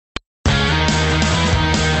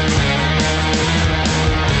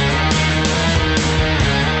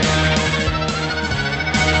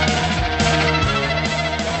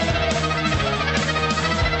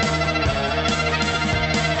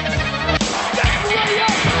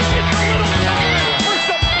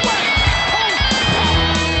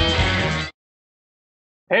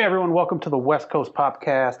everyone. Welcome to the West Coast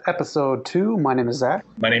Popcast, Episode 2. My name is Zach.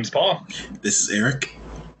 My name's Paul. This is Eric.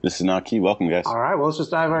 This is Naki. Welcome, guys. All right, well, let's just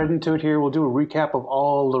dive right into it here. We'll do a recap of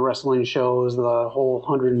all the wrestling shows, the whole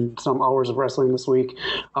 100 and some hours of wrestling this week.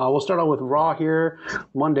 We'll start out with Raw here.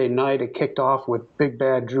 Monday night, it kicked off with Big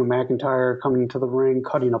Bad Drew McIntyre coming to the ring,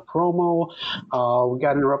 cutting a promo. We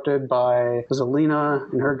got interrupted by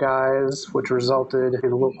Zelina and her guys, which resulted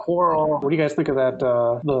in a little quarrel. What do you guys think of that,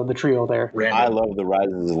 the trio there? I love the rise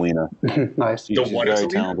of Zelina. Nice. She's very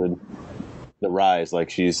talented. The rise,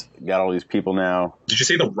 like she's got all these people now. Did you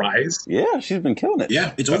say the rise? Yeah, she's been killing it.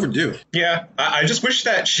 Yeah, it's overdue. Yeah, I just wish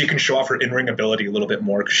that she can show off her in-ring ability a little bit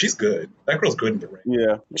more because she's good. That girl's good in the ring.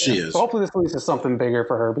 Yeah, she is. So hopefully this leads to something bigger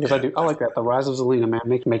for her because I like that. The rise of Zelina, man,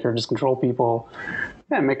 make her just control people.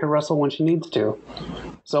 Yeah, make her wrestle when she needs to.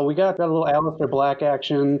 So we got a little Aleister Black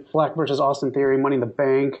action. Black versus Austin Theory, Money in the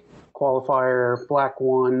Bank qualifier. Black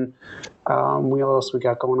won. What else we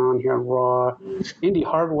got going on here on Raw? Indy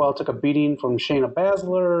Hartwell took a beating from Shayna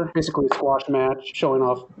Baszler. Basically a squash match, showing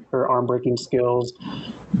off her arm-breaking skills.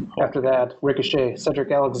 After that, Ricochet,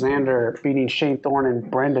 Cedric Alexander beating Shane Thorne and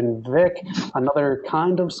Brandon Vick. Another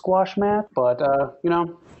kind of squash match, but,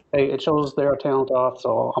 hey, it shows their talent off,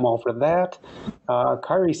 so I'm all for that.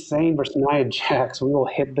 Kairi Sane versus Nia Jax. We will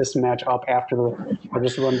hit this match up after or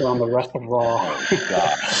just run down the rest of Raw. Oh,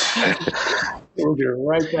 God. We'll be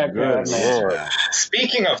right back. Good Lord.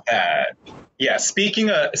 Speaking of that, speaking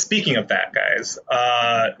of that, guys,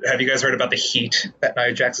 have you guys heard about the heat that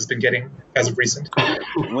Nia Jax has been getting as of recent?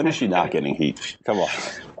 When is she not getting heat? Come on.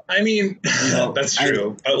 I mean, that's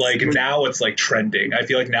true. But now it's trending. I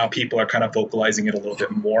feel like now people are kind of vocalizing it a little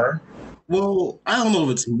bit more. Well, I don't know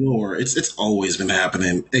if it's more. It's always been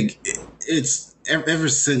happening. It's ever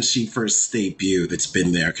since she first debuted. It's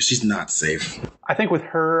been there because she's not safe. I think with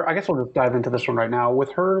her, I guess we'll just dive into this one right now.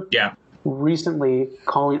 With her, recently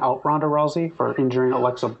calling out Ronda Rousey for injuring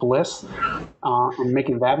Alexa Bliss and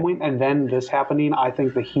making that win, and then this happening, I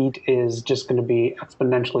think the heat is just going to be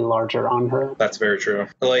exponentially larger on her. That's very true.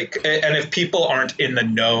 And if people aren't in the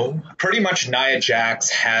know, pretty much Nia Jax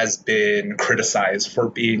has been criticized for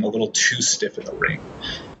being a little too stiff in the ring.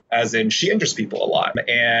 As in, she injures people a lot.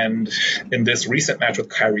 And in this recent match with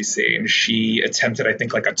Kairi Sane, she attempted, I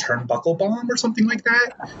think, a turnbuckle bomb or something like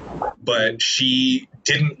that. But she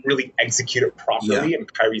didn't really execute it properly. Yeah.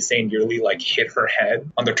 And Kairi Sane nearly, hit her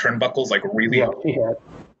head on the turnbuckles, really. Yeah, she had.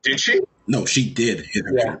 Did she? No, she did hit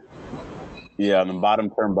her head. Yeah, on the bottom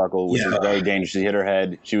turnbuckle, which was very dangerous. She hit her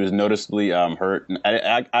head. She was noticeably hurt.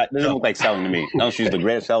 It doesn't look like selling to me. No, she's the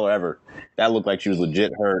greatest seller ever. That looked like she was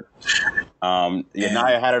legit hurt.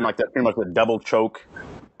 Nia had her in pretty much a double choke,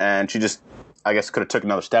 and she just, I guess, could have took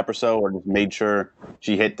another step or so, or just made sure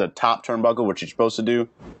she hit the top turnbuckle, which she's supposed to do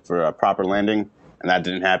for a proper landing, and that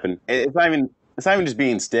didn't happen. It's not even just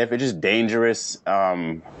being stiff. It's just dangerous.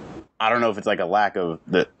 I don't know if it's a lack of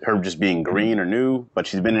her just being green or new, but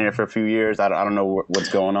she's been in here for a few years. I don't know what's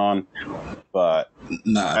going on, but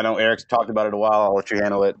I know Eric's talked about it a while. I'll let you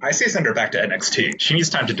handle it. I say send her back to NXT. She needs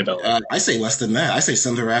time to develop. I say less than that. I say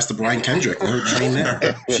send her ass to Brian Kendrick. Let her train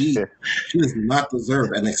there. She does not deserve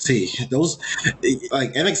NXT. Those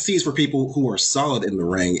NXT is for people who are solid in the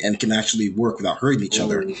ring and can actually work without hurting each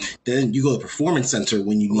other. Then you go to the Performance Center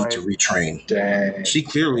when you need to retrain. Dang. She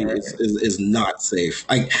clearly is not safe.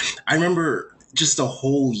 I remember just a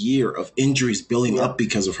whole year of injuries building up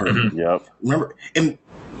because of her. Mm-hmm. Yep. Remember, and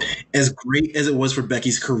as great as it was for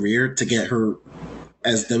Becky's career to get her,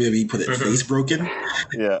 as WWE put it, face broken.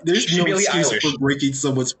 Yeah. There's no excuse for breaking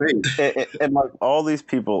someone's face. And all these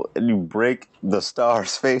people, and you break the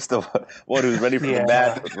star's face, the one who's ready for the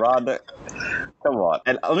match with Ronda. Come on.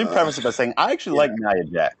 And let me preface it by saying I actually like Nia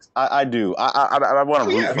Jax. I do. I want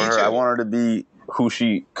to root for her. I want her to be who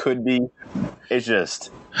she could be. It's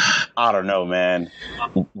just, I don't know, man.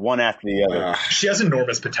 One after the other. She has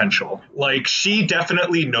enormous potential. She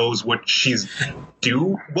definitely knows what she's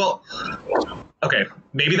due. Well, okay,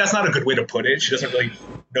 maybe that's not a good way to put it. She doesn't really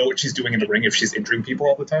know what she's doing in the ring if she's injuring people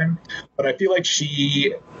all the time. But I feel like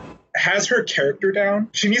she has her character down.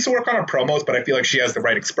 She needs to work on her promos, but I feel like she has the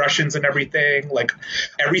right expressions and everything.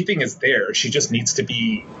 Everything is there. She just needs to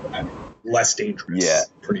be less dangerous. Yeah,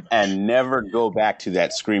 pretty much. And never go back to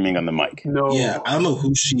that screaming on the mic. No. Yeah, I don't know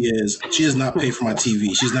who she is. She does not pay for my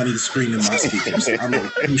TV. She's not even screaming in my speakers. I don't know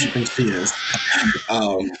who she thinks she is. I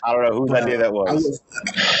don't know whose idea that was.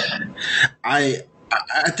 I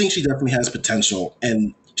think she definitely has potential,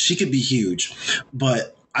 and she could be huge,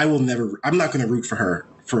 but I'm not going to root for her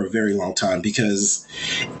for a very long time, because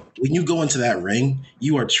when you go into that ring,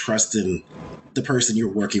 you are trusting the person you're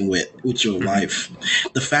working with your life.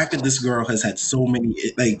 The fact that this girl has had so many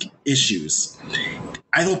issues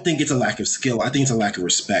I don't think it's a lack of skill. I think it's a lack of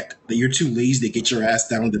respect. That you're too lazy to get your ass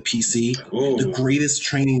down to PC, the greatest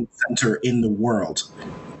training center in the world,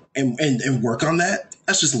 and work on that.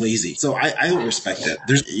 That's just lazy. So I don't respect that.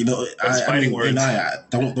 There's,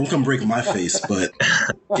 don't come break my face, but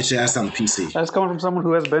get your ass down to PC. That's coming from someone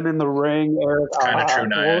who has been in the ring. Kind of true,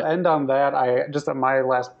 Nia. We'll end on that. My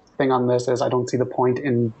last thing on this is I don't see the point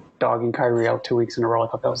in dogging Kyrie out 2 weeks in a row. I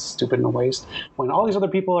thought that was stupid and a waste. When all these other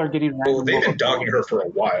people are getting Well, they've been dogging her for a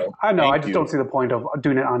while. I know. I just don't see the point of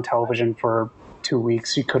doing it on television for 2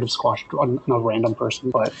 weeks. You could have squashed a random person.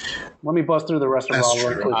 But let me bust through the rest of Raw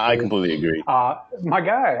real quickly. I completely agree. My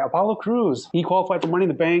guy, Apollo Crews, he qualified for Money in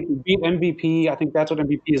the Bank. He beat MVP. I think that's what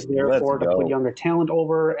MVP is there for, to put younger talent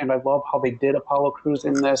over. And I love how they did Apollo Crews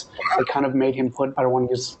in this. They kind of made him put, I don't want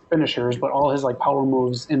to use finishers, but all his power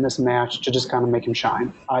moves in this match to just kind of make him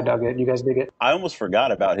shine. I dug it. You guys dig it? I almost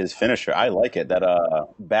forgot about his finisher. I like it. That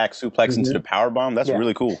back suplex into the power bomb. That's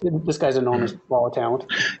really cool. This guy's an enormous ball of talent.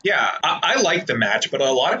 Yeah, I like the match, but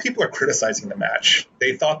a lot of people are criticizing the match.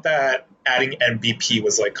 They thought that adding MVP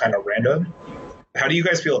was kind of random. How do you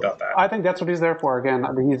guys feel about that? I think that's what he's there for. Again,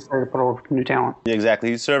 I think he's there to put over new talent. Yeah, exactly.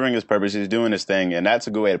 He's serving his purpose. He's doing his thing, and that's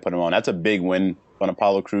a good way to put him on. That's a big win on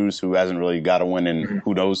Apollo Crews, who hasn't really got a win in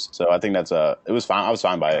who knows. So I think it was fine. I was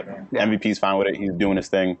fine by it. Yeah. MVP's fine with it. He's doing his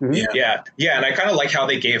thing. Mm-hmm. Yeah, and I kind of like how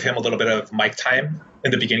they gave him a little bit of mic time in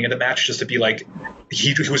the beginning of the match, just to be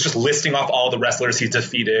he was just listing off all the wrestlers he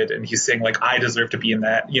defeated, and he's saying I deserve to be in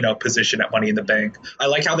that position at Money in the Bank. I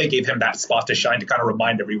like how they gave him that spot to shine, to kind of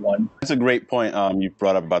remind everyone. That's a great point you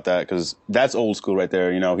brought up about that, because that's old school right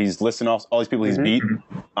there. He's listing off all these people he's beat,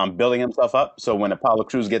 building himself up. So when Apollo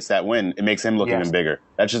Crews gets that win, it makes him look even bigger.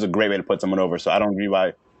 That's just a great way to put someone over. So I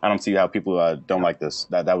don't see how people don't like this.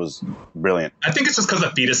 That was brilliant. I think it's just because the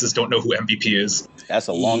fetuses don't know who MVP is. That's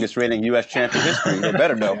the longest reigning U.S. champ in history. They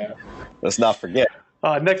better know. Yeah. Let's not forget.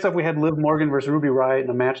 Next up, we had Liv Morgan versus Ruby Riott in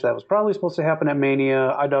a match that was probably supposed to happen at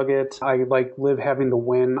Mania. I dug it. I like Liv having the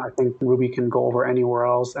win. I think Ruby can go over anywhere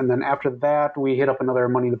else. And then after that, we hit up another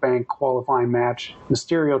Money in the Bank qualifying match.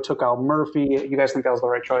 Mysterio took out Murphy. You guys think that was the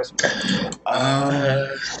right choice?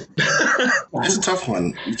 It's a tough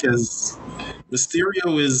one, because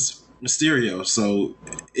Mysterio is Mysterio, so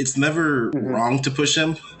it's never wrong to push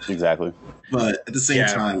him. Exactly. But at the same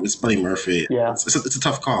time, it's Buddy Murphy. Yeah. It's a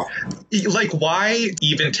tough call. Why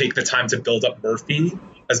even take the time to build up Murphy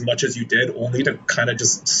as much as you did, only to kind of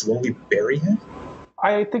just slowly bury him?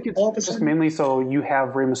 I think it's just mainly so you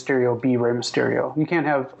have Rey Mysterio be Rey Mysterio. You can't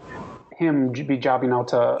have him be jobbing out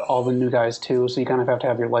to all the new guys too, so you kind of have to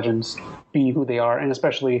have your legends be who they are, and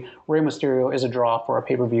especially Rey Mysterio is a draw for a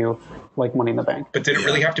pay-per-view like Money in the Bank. But did it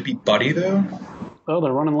really have to be Buddy, though? Oh,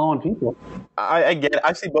 they're running low on people. I get it.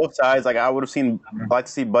 I see both sides. I would have like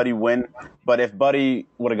to see Buddy win, but if Buddy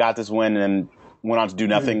would have got this win and went on to do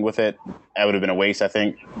nothing with it, that would have been a waste, I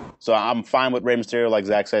think. So I'm fine with Rey Mysterio, like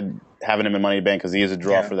Zach said, having him in Money in the Bank, because he is a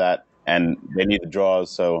draw for that, and they need the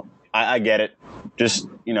draws. So I get it. Just,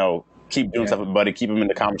 keep doing stuff with Buddy, keep him in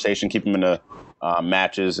the conversation, keep him in the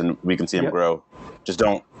matches, and we can see him grow. Just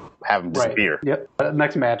don't have him disappear. Right. Yep.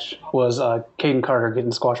 Next match was Caden Carter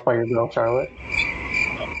getting squashed by your girl, Charlotte.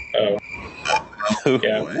 Oh.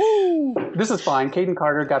 Yeah. This is fine. Caden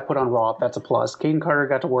Carter got put on Raw. That's a plus. Caden Carter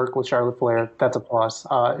got to work with Charlotte Flair. That's a plus.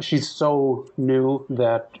 She's so new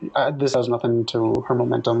that this has nothing to her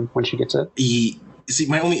momentum when she gets it. See,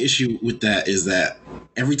 my only issue with that is that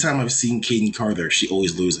every time I've seen Caden Carter, she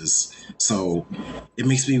always loses. So it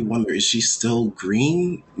makes me wonder, is she still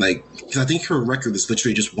green? Because I think her record is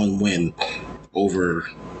literally just one win over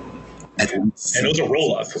at least. And it was a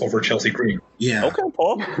roll-up over Chelsea Green. Yeah. Okay,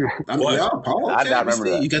 Paul. Paul. I not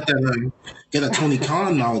remember that. You got that Tony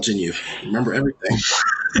Khan knowledge in you. Remember everything.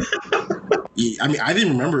 I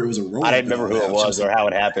didn't remember it was a roll-up. I didn't remember who it was or how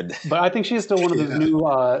it happened. But I think she's still one of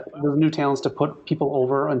those new talents to put people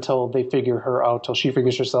over until they figure her out, till she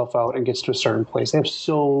figures herself out and gets to a certain place. They have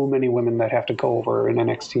so many women that have to go over in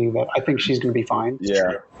NXT that I think she's going to be fine.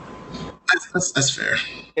 Yeah. That's fair.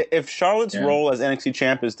 If Charlotte's role as NXT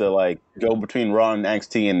champ is to go between Raw and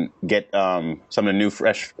NXT and get some of the new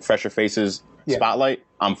fresher faces spotlight,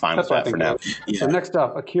 I'm fine with that for now. So next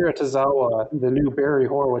up, Akira Tozawa, the new Barry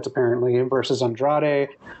Horowitz apparently, versus Andrade.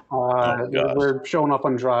 We're showing off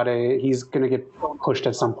Andrade. He's going to get pushed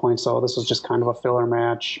at some point, so this was just kind of a filler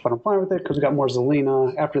match. But I'm fine with it because we got more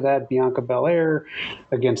Zelina. After that, Bianca Belair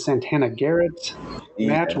against Santana Garrett.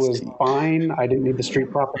 Match was fine. I didn't need the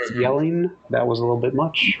Street Profits yelling. That was a little bit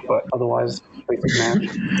much, but otherwise, basic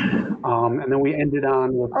match. And then we ended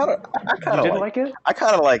on with... I kind of like it? I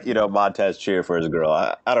kind of like, Montez cheer for his girl.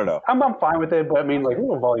 I don't know. I'm fine with it, but I mean, like, a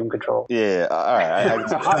little volume control. Yeah, all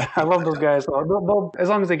right. I love those guys. They'll, as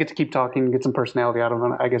long as they get to keep talking and get some personality out of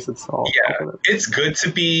them, I guess it's all. Yeah, it's good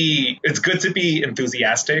to be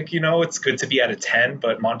enthusiastic. It's good to be at a 10,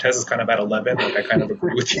 but Montez is kind of at 11. Like, I kind of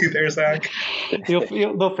agree with you there, Zach.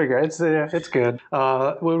 They'll figure it. It's good.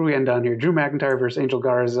 What do we end on here? Drew McIntyre versus Angel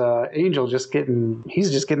Garza. Angel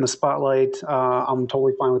he's just getting the spotlight. I'm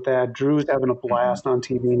totally fine with that. Drew's having a blast on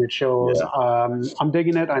TV, and it shows. Yeah. I'm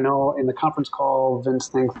digging it. I know in the conference call, Vince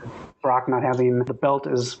thinks Brock not having the belt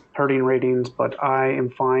is hurting ratings, but I am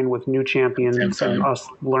fine with new champions and us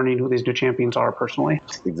learning who these new champions are personally.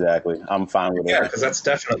 Exactly. I'm fine with it. Yeah, because that's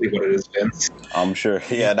definitely what it is, Vince. I'm sure.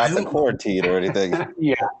 Yeah, not the quarantine or anything.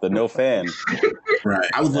 Yeah. The no fan. Right.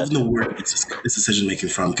 I would love to know where it's decision making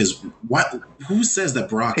from, because who says that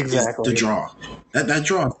Brock is the draw? That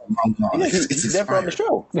draw is long gone. Yeah, it's never on the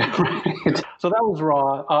show. Right. So that was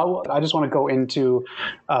Raw. I just want to go into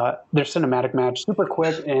their cinematic match super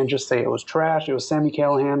quick and just say it was trash. It was Sami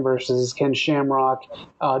Callihan versus Ken Shamrock.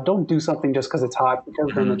 Don't do something just because it's hot,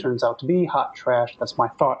 because then it turns out to be hot trash. That's my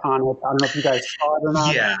thought on it. I don't know if you guys saw it or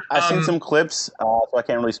not. Yeah. I've seen some clips, so I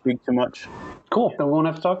can't really speak too much. Cool. Then we won't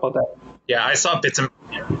have to talk about that. Yeah, I saw bits and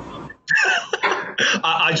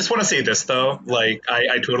I just want to say this, though. Like,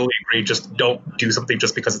 I totally agree. Just don't do something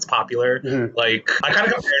just because it's popular. Mm-hmm. Like, I kind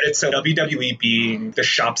of compared it to WWE being the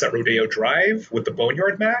shops at Rodeo Drive with the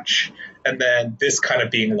Boneyard match, and then this kind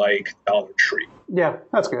of being like Dollar Tree. Yeah,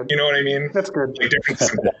 that's good. You know what I mean? That's good. Like,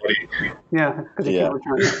 difference in quality. Yeah, because you can't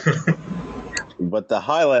return. But the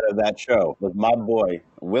highlight of that show was my boy,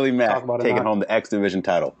 Willie Mack, taking home the X Division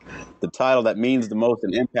title. The title that means the most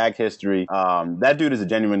in Impact history. That dude is a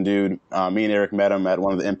genuine dude. Me and Eric met him at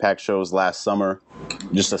one of the Impact shows last summer.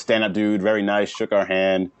 Just a stand-up dude, very nice, shook our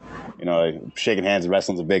hand. Shaking hands and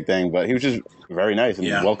wrestling's a big thing, but he was just very nice and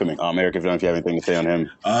welcoming. Eric, if you have anything to say on him.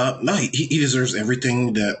 No, he deserves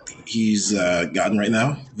everything that he's gotten right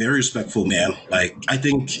now. Very respectful man. Like, I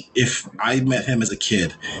think if I met him as a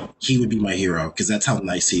kid, he would be my hero, because that's how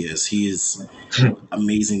nice he is. He is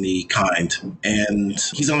amazingly kind, and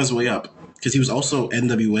he's on his way up, because he was also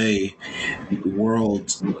NWA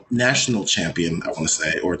World National Champion, I want to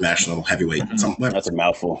say, or National Heavyweight. That's a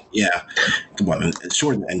mouthful. Yeah. Come on, it's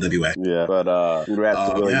short than NWA. Yeah, but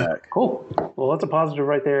congrats to Willie Mack. Cool. Well, that's a positive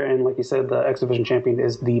right there. And like you said, the X Division champion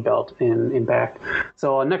is the belt in Impact.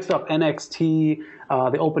 So next up, NXT.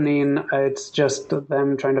 The opening, it's just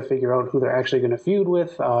them trying to figure out who they're actually going to feud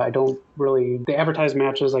with. They advertise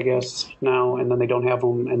matches, I guess, now, and then they don't have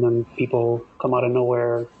them, and then people come out of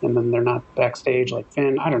nowhere, and then they're not backstage like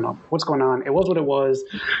Finn. I don't know what's going on. It was what it was.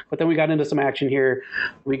 But then we got into some action here.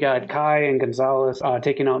 We got Kai and Gonzalez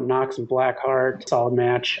taking out Knox and Blackheart. Solid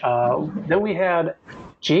match. Then we had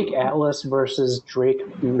Jake Atlas versus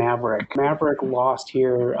Drake Maverick. Maverick lost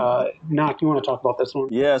here. Knock, you want to talk about this one?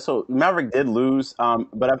 Yeah, so Maverick did lose, but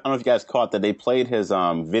I don't know if you guys caught that they played his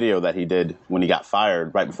video that he did when he got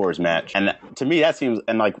fired right before his match. And to me, that seems,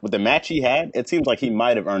 and like with the match he had, it seems like he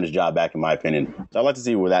might have earned his job back, in my opinion. So I'd like to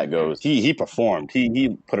see where that goes. He performed.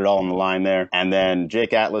 He put it all on the line there. And then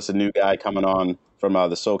Jake Atlas, a new guy coming on from the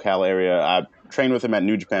SoCal area. I trained with him at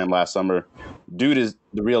New Japan last summer. Dude is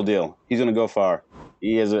the real deal. He's going to go far.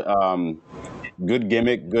 He has a good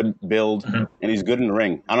gimmick, good build, and he's good in the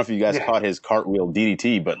ring. I don't know if you guys caught his cartwheel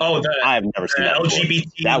DDT, but I've never seen that LGBT. Before.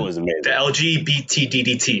 That was amazing. The LGBT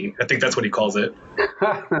DDT. I think that's what he calls it.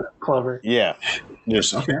 Clever. Yeah.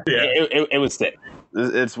 It was thick.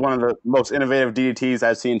 It's one of the most innovative DDTs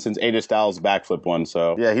I've seen since AJ Styles' backflip one.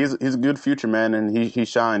 So, yeah, he's a good future, man, and he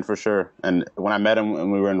shined for sure. And when I met him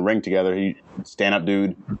and we were in the ring together, stand-up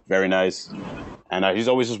dude, very nice. And he's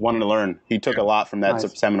always just wanting to learn. He took a lot from that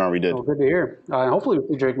seminar we did. Well, good to hear. Hopefully we'll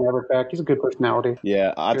see Drake Maverick back. He's a good personality.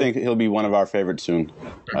 Yeah, I think he'll be one of our favorites soon.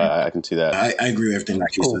 I can see that. I agree with everything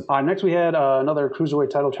that you said. Next we had another Cruiserweight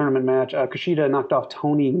title tournament match. Kushida knocked off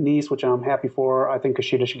Tony Nese, which I'm happy for. I think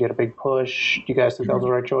Kushida should get a big push. Do you guys think that was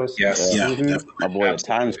the right choice? Yes. Yeah, definitely. My boy,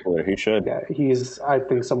 time splitter. He should. Yeah, he's, I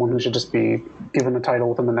think, someone who should just be given the title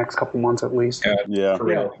within the next couple months at least. Yeah. For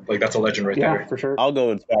real. Like, that's a legend right there. Yeah, for sure. I'll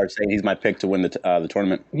go as far as saying he's my pick to win the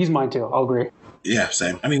tournament. He's mine too. I'll agree. Yeah,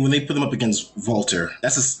 same. I mean, when they put them up against Walter,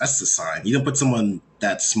 that's a sign. You don't put someone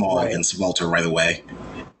that small against Walter right away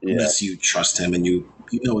unless you trust him and you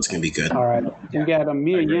know it's going to be good. All right. We got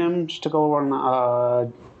Mia Yim just took over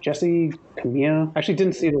on Jesse Camilla. Actually,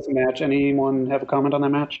 didn't see this match. Anyone have a comment on that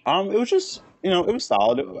match? It was just, it was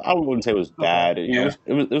solid. I wouldn't say it was bad. It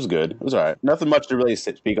was good. It was all right. Nothing much to really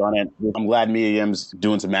speak on it. I'm glad Mia Yim's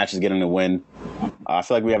doing some matches, getting a win. I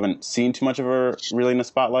feel like we haven't seen too much of her really in the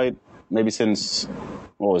spotlight. maybe since,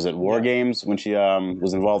 what was it, War Games, when she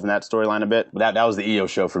was involved in that storyline a bit. But that was the EO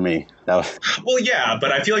show for me. That was, well, yeah,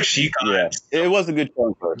 but I feel like she got... Yeah, it was a good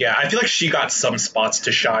show for her. Yeah, I feel like she got some spots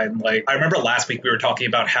to shine. Like, I remember last week we were talking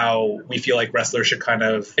about how we feel like wrestlers should kind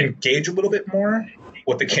of engage a little bit more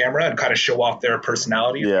with the camera and kind of show off their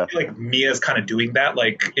personality. Yeah. I feel like Mia's kind of doing that.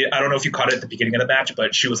 Like, I don't know if you caught it at the beginning of the match,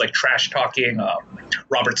 but she was like trash talking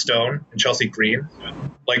Robert Stone and Chelsea Green,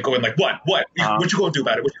 like going like, what you gonna do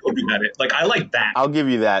about it? What you gonna do about it? Like, I like that. I'll give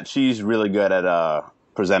you that. She's really good at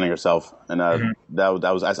presenting herself, and I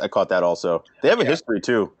caught that also. They have a history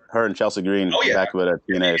too. Her and Chelsea Green back with at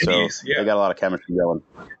TNA, so they got a lot of chemistry going.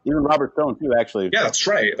 Even Robert Stone too, actually. Yeah, that's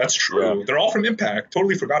right. That's true. Yeah. They're all from Impact.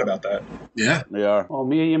 Totally forgot about that. Yeah, they are. Well,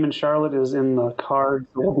 Mia Yim and Charlotte is in the card.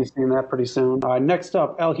 So we'll be seeing that pretty soon. Next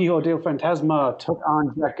up, El Hijo del Fantasma took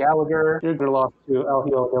on Jack Gallagher. They lost to El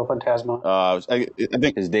Hijo del Fantasma. I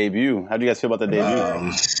think his debut. How do you guys feel about the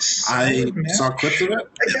debut? I saw clips of it.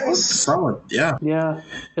 It was solid. Yeah. Yeah.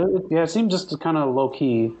 It seemed just kind of low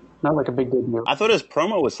key. Not like a big debut. I thought his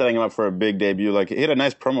promo was setting him up for a big debut. Like, he had a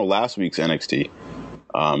nice promo last week's NXT.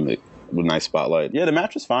 With nice spotlight. Yeah, the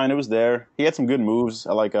match was fine. It was there. He had some good moves.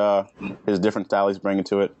 I like his different style he's bringing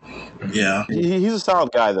to it. Yeah. He's a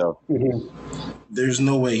solid guy, though. Mm-hmm. There's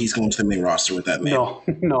no way he's going to the main roster with that man.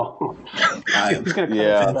 No.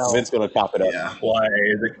 Vince going to top it up. Yeah. Why?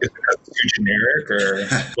 Is it because it's too generic, or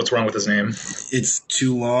what's wrong with his name? It's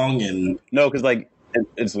too long, and... No, because, like,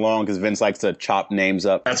 it's long because Vince likes to chop names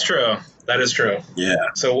up. That's true. That is true. Yeah.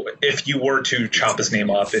 So if you were to chop his name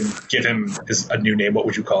up and give him a new name, what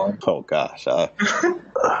would you call him? Oh, gosh. That's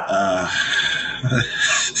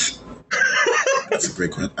a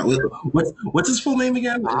great question. What's his full name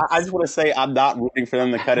again? I just want to say I'm not rooting for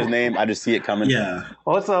them to cut his name. I just see it coming. Yeah.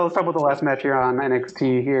 Well, let's talk about the last match here on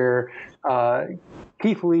NXT here.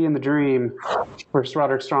 Keith Lee in the Dream versus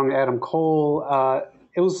Roderick Strong and Adam Cole.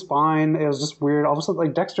 It was fine. It was just weird. All of a sudden,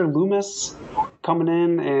 like Dexter Lumis coming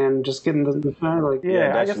in and just getting the like,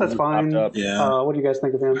 I guess that's fine. Yeah. What do you guys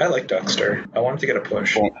think of him? I like Dexter. I wanted to get a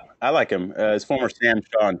push. I like him. His former Sam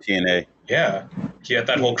Shaw on TNA. Yeah. He had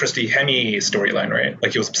that whole Christy Hemme storyline, right?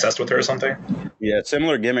 Like he was obsessed with her or something? Yeah,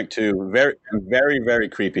 similar gimmick too. Very, very, very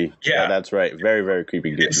creepy. Yeah. That's right. Very, very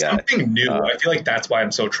creepy guy. It's something new. I feel like that's why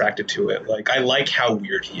I'm so attracted to it. Like, I like how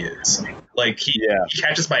weird he is. Like, he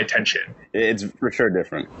catches my attention. It's for sure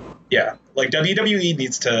different. Yeah. Like, WWE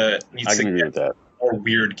needs to agree with that. More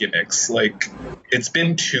weird gimmicks. Like, it's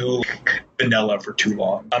been too vanilla for too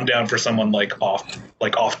long. I'm down for someone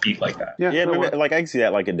offbeat like that. Yeah, maybe, like I can see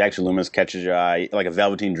that, like a Dexter Lumis catches your eye, like a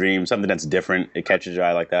Velveteen Dream, something that's different. It catches your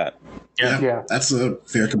eye like that. Yeah, that's a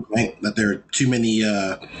fair complaint that there are too many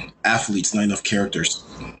athletes, not enough characters.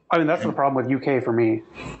 I mean, that's the problem with UK for me.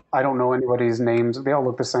 I don't know anybody's names. They all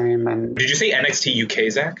look the same. And did you say NXT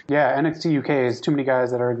UK, Zach? Yeah, NXT UK is too many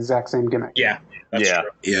guys that are exact same gimmick. Yeah. That's true.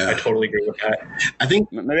 Yeah, I totally agree with that. I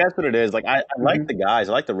think maybe that's what it is. Like, I like the guys,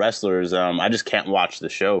 I like the wrestlers. I just can't watch the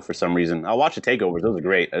show for some reason. I'll watch the takeovers; those are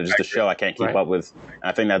great. It's just a show I can't keep up with.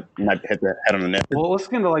 I think that might hit the head on the neck. Well, let's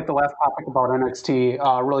get into like the last topic about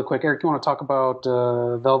NXT really quick. Eric, you want to talk about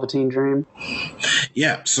Velveteen Dream?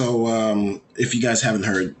 Yeah. So if you guys haven't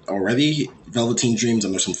heard already, Velveteen Dream's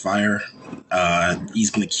under some fire.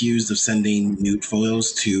 He's been accused of sending nude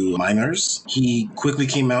photos to minors. He quickly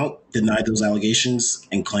came out, denied those allegations,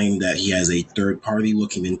 and claimed that he has a third party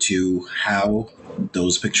looking into how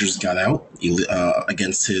those pictures got out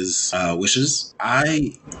against his wishes.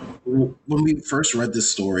 When we first read this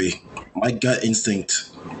story, my gut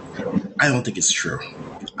instinct, I don't think it's true.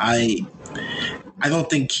 I don't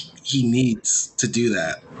think he needs to do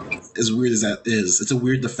that. As weird as that is, it's a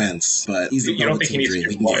weird defense, but he's a Velveteen Dream.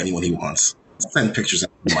 He can get anyone he wants. Send pictures of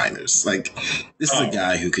minors. Like, this is a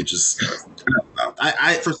guy who could just...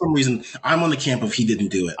 I for some reason, I'm on the camp of he didn't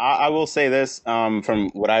do it. I will say this, from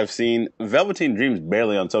what I've seen, Velveteen Dream's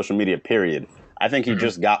barely on social media, period. I think he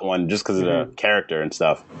just got one just because of the character and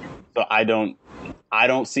stuff. So I don't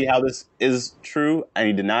see how this is true, and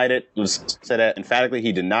he denied it. Said that emphatically,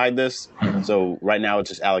 he denied this. So right now it's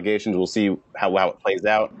just allegations. We'll see how it plays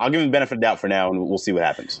out. I'll give him the benefit of the doubt for now, and we'll see what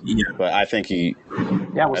happens. Yeah, but I think he.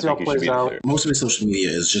 Yeah, we'll see how it plays out. Most of his social media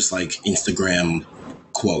is just like Instagram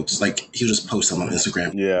quotes. Like, he'll just post them on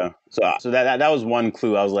Instagram. Yeah. So that was one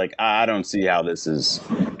clue. I was like, I don't see how this is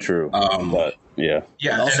true. But yeah.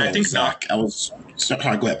 Yeah, also, and I think Zach,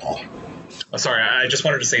 sorry, go ahead, Paul. Sorry, I just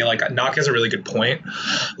wanted to say, like, Knock has a really good point.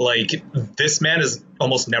 Like, this man is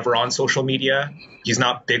almost never on social media. He's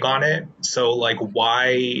not big on it. So, like,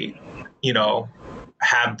 why,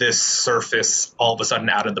 have this surface all of a sudden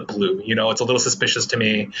out of the blue. You know, it's a little suspicious to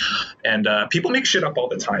me. And people make shit up all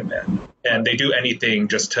the time, man. And they do anything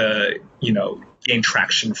just to, you know, gain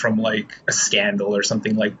traction from like a scandal or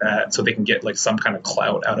something like that, so they can get like some kind of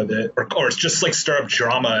clout out of it, or it's just like stir up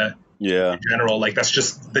drama. Yeah. In general, like that's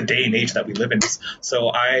just the day and age that we live in. So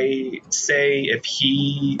I say if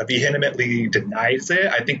he vehemently denies it,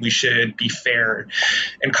 I think we should be fair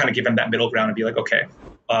and kind of give him that middle ground and be like, okay,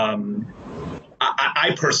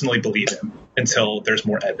 I personally believe him until there's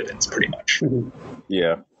more evidence, pretty much.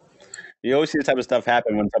 Yeah. You always see this type of stuff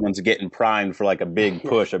happen when someone's getting primed for like a big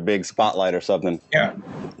push, a big spotlight or something. Yeah.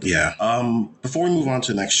 Yeah. Before we move on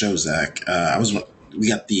to the next show, Zach, we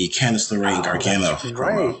got the Candice LeRae Gargano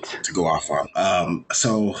promo to go off on.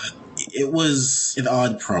 So it was an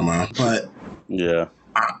odd promo, but yeah,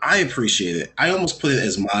 I appreciate it. I almost put it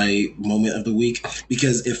as my moment of the week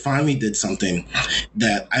because it finally did something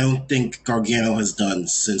that I don't think Gargano has done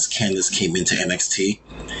since Candice came into NXT,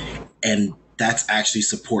 and that's actually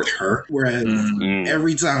support her. Whereas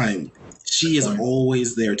every time she is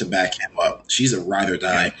always there to back him up. She's a ride or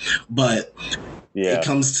die, but it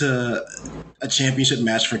comes to a championship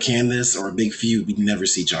match for Candice or a big feud, we never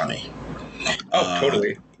see Johnny. Oh,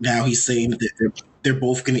 totally. Now he's saying that they're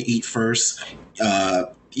both going to eat first.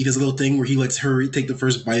 He does a little thing where he lets her take the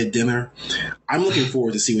first bite of dinner. I'm looking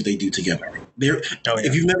forward to see what they do together.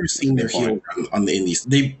 If you've never seen their heel run on the Indies,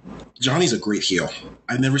 Johnny's a great heel.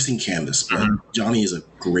 I've never seen Candice, but Johnny is a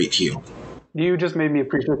great heel. You just made me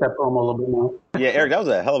appreciate that promo a little bit more. Yeah, Eric, that was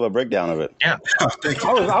a hell of a breakdown of it. Yeah. Thank you.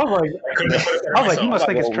 I was like, you must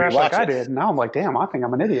think it's trash like I did. Now I'm like, damn, I think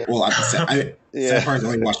I'm an idiot. Well, I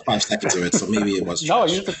only watched 5 seconds of it, so maybe it was trash. No,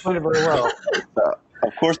 you just explained it very well.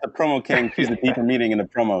 Of course, the promo king sees the people meeting in the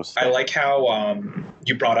promos. I like how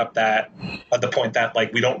you brought up that the point that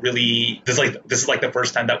like we don't really this is like the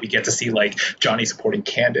first time that we get to see like Johnny supporting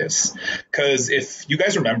Candice, because if you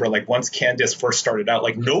guys remember, like once Candice first started out,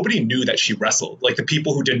 like nobody knew that she wrestled. Like the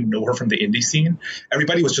people who didn't know her from the indie scene,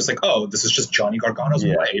 everybody was just like, oh, this is just Johnny Gargano's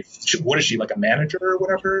wife. What is she, like a manager or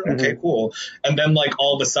whatever? Okay, cool. And then like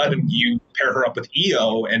all of a sudden you pair her up with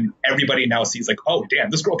Io, and everybody now sees like, oh damn,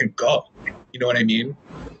 this girl can go. You know what I mean?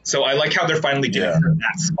 So I like how they're finally giving her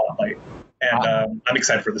that spotlight. And I'm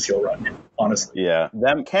excited for this heel run, honestly. Yeah.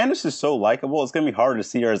 Candice is so likable, it's going to be harder to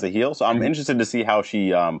see her as a heel. So I'm interested to see how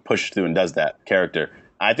she pushes through and does that character.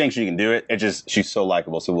 I think she can do it. She's so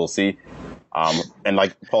likable, so we'll see. And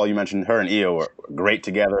like Paul, you mentioned, her and Io were great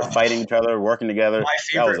together, fighting each other, working together.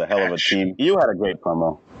 That was a hell of a team. Io had a great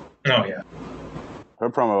promo. Oh, yeah. Her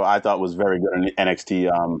promo, I thought, was very good in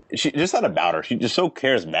NXT. She just had about her. She's just so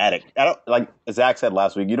charismatic. I don't, like Zach said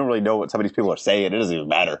last week, you don't really know what some of these people are saying. It doesn't even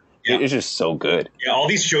matter. Yeah. It's just so good. Yeah, all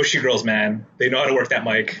these Joshi girls, man, they know how to work that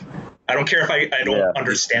mic. I don't care if I don't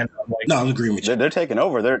understand them. Like, no, I'm agreeing with you. They're taking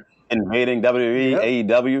over. They're invading WWE,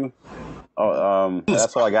 AEW.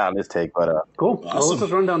 That's all I got on this take. But cool. Awesome. Well, let's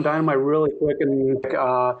just run down Dynamite really quick. And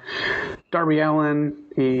Darby Allin,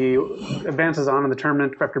 he advances on in the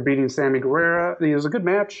tournament after beating Sammy Guevara. It was a good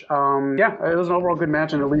match. It was an overall good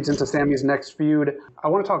match, and it leads into Sammy's next feud. I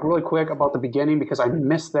want to talk really quick about the beginning because I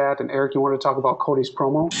missed that. And Eric, you want to talk about Cody's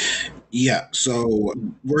promo? Yeah. So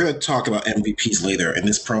we're going to talk about MVPs later, and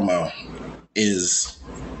this promo is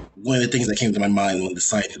one of the things that came to my mind when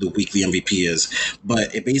deciding who the weekly MVP is.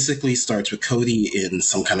 But it basically starts with Cody in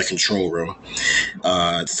some kind of control room.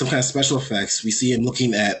 Some kind of special effects. We see him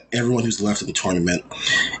looking at everyone who's left in the tournament,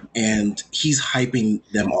 and he's hyping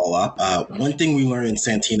them all up. One thing we learned in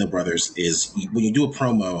Santino Brothers is when you do a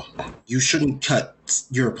promo, you shouldn't cut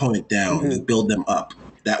your opponent down. You build them up.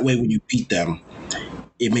 That way, when you beat them,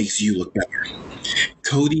 it makes you look better.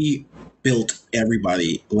 Cody built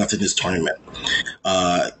everybody left in this tournament.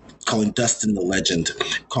 Calling Dustin the legend,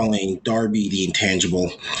 calling Darby the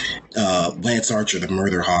intangible, Lance Archer the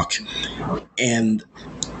murder hawk. And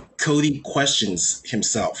Cody questions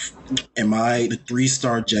himself. Am I the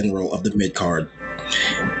 3-star general of the mid-card?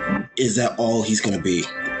 Is that all he's going to be?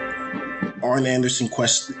 Arn Anderson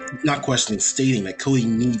stating that Cody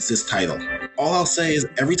needs this title. All I'll say is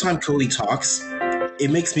every time Cody talks,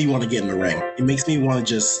 it makes me want to get in the ring. It makes me want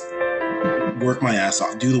to just work my ass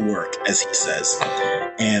off, do the work, as he says.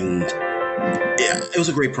 And yeah, it was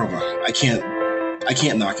a great promo. I can't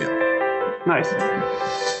knock it. Nice.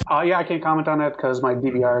 I can't comment on that because my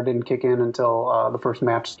DVR didn't kick in until the first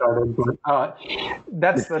match started. But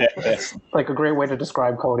that's like a great way to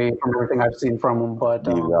describe Cody from everything I've seen from him. But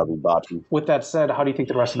with that said, how do you think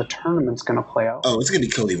the rest of the tournament's going to play out? Oh, it's going to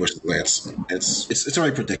be Cody versus Lance. It's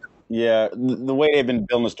already predictable. Yeah, the way they've been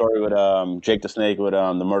building the story with Jake the Snake with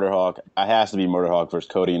the Murder Hawk, it has to be Murder Hawk versus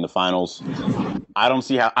Cody in the finals. I don't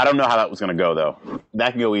know how that was going to go though.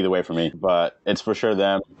 That can go either way for me, but it's for sure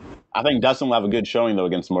them. I think Dustin will have a good showing though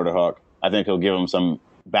against Murder Hawk. I think he'll give him some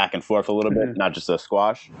back and forth a little bit, not just a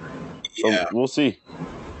squash. So Yeah. we'll see.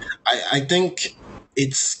 I think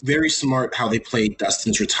it's very smart how they played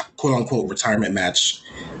Dustin's quote unquote retirement match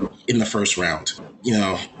in the first round. You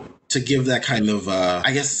know, to give that kind of,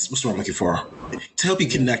 I guess, what's the word I'm looking for? To help you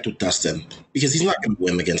connect with Dustin, because he's not going to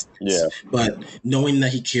win against us. Yeah. But knowing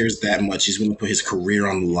that he cares that much, he's going to put his career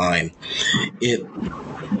on the line.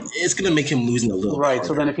 It's going to make him losing a little bit Right. harder.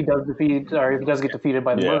 So then if he does get defeated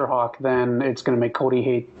by the Murder Hawk, then it's going to make Cody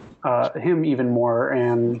hate him even more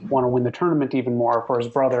and want to win the tournament even more for his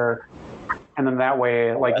brother. And then that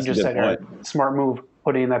way, like you just said, Eric, smart move,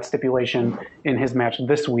 putting that stipulation in his match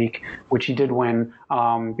this week, which he did win,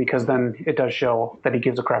 because then it does show that he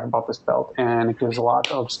gives a crap about this belt, and it gives a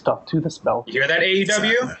lot of stuff to this belt. You hear that,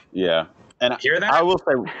 AEW? Yeah. And Hear that? I will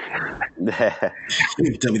say,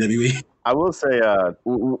 WWE. I will say,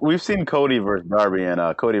 we've seen Cody versus Darby and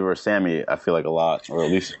Cody versus Sammy. I feel like a lot, or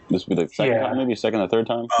at least this will be the second time, maybe second or third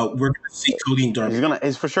time. We're going to see Cody and Darby.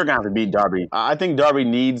 He's for sure gonna have to beat Darby. I think Darby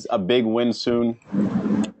needs a big win soon.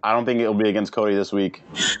 I don't think it'll be against Cody this week,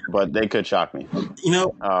 but they could shock me. You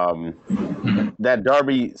know, that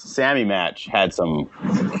Darby Sammy match had some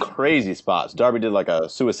crazy spots. Darby did like a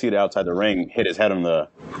suicide outside the ring, hit his head on the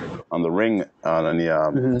ring on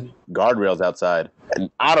the guardrails outside. And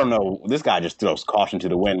I don't know, this guy just throws caution to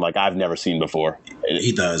the wind like I've never seen before.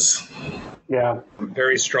 he does. Yeah.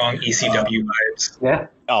 Very strong ECW vibes. Yeah.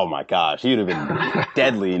 Oh my gosh, he would have been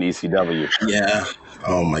deadly in ECW. Yeah.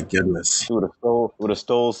 Oh my goodness. He would have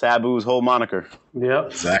stole Sabu's whole moniker.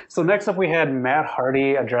 Yep. Exactly. So next up we had Matt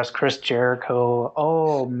Hardy address Chris Jericho.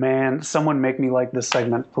 Oh man, someone make me like this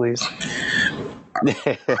segment, please.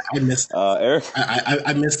 I missed it. Eric?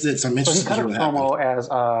 I missed it, so I'm So he interested to cut a hear what happened. promo as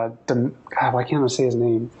God, why can't I say his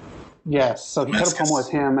name? Yes, so he cut a promo as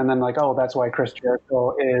him, and then like, oh, that's why Chris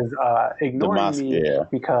Jericho is ignoring me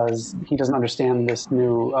because he doesn't understand this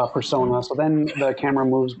new persona. So then the camera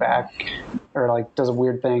moves back, or like does a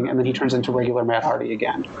weird thing, and then he turns into regular Matt Hardy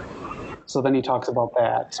again. So then he talks about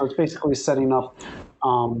that. So it's basically setting up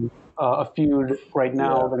a feud right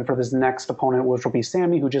now then for this next opponent, which will be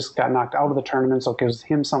Sammy, who just got knocked out of the tournament, so it gives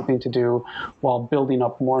him something to do while building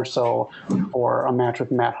up more so for a match with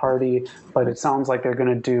Matt Hardy. But it sounds like they're going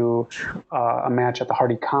to do a match at the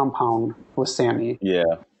Hardy compound with Sammy. Yeah.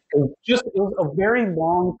 It was a very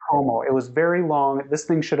long promo. It was very long. This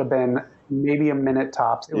thing should have been maybe a minute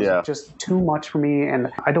tops. It was just too much for me,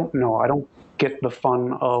 and I don't know. I don't get the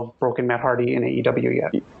fun of Broken Matt Hardy in AEW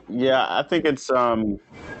yet. Yeah, I think it's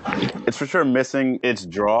for sure missing its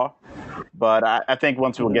draw, but I think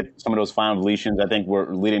once we'll get some of those final deletions, I think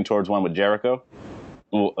we're leading towards one with Jericho.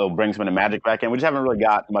 It'll bring some of the magic back in. We just haven't really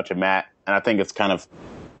got much of Matt, and I think it's kind of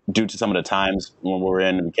due to some of the times when we're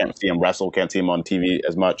in, we can't see him wrestle, can't see him on TV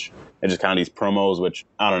as much. It's just kind of these promos, which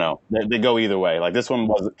I don't know. They go either way. Like this one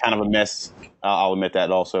was kind of a miss. I'll admit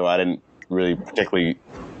that also. I didn't really particularly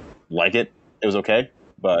like it. It was okay,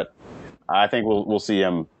 but I think we'll see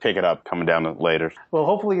him pick it up coming down later. Well,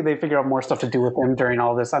 hopefully they figure out more stuff to do with him during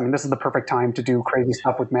all this. I mean, this is the perfect time to do crazy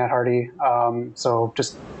stuff with Matt Hardy. So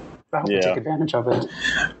just I hope we take advantage of it.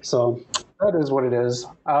 So that is what it is.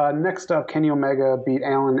 Next up, Kenny Omega beat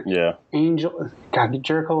Alan Angel. God,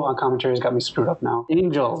 Jericho on commentary has got me screwed up now.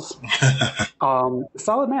 Angels.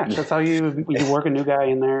 Solid match. That's how you work a new guy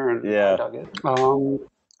in there. And I dug it.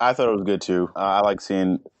 I thought it was good too. I like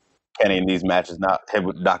seeing Kenny in these matches, not him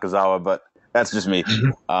with Nakazawa, but that's just me.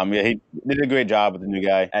 He did a great job with the new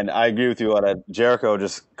guy. And I agree with you on that. Jericho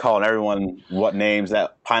just calling everyone what names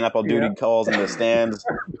that Pineapple Duty calls in the stands.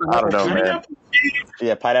 I don't know, man.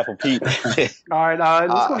 Yeah, Pineapple Pete. All right,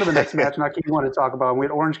 let's go to the next match. And I keep wanting to talk about. We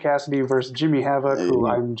had Orange Cassidy versus Jimmy Havoc, who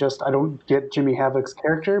I don't get Jimmy Havoc's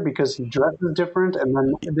character because he dresses different, and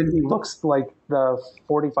then he looks like the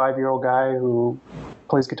 45-year-old guy who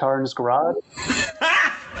plays guitar in his garage.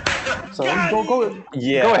 So go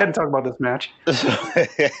ahead and talk about this match.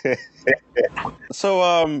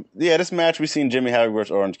 So, this match, we've seen Jimmy Havoc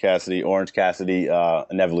versus Orange Cassidy. Orange Cassidy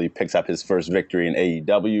inevitably picks up his first victory in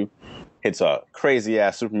AEW. Hits a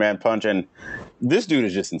crazy-ass Superman punch, and this dude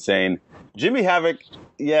is just insane. Jimmy Havoc,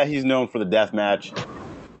 he's known for the death match.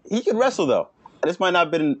 He can wrestle, though. This might not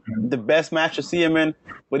have been the best match to see him in,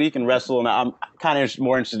 but he can wrestle, and I'm kind of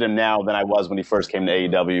more interested in him now than I was when he first came to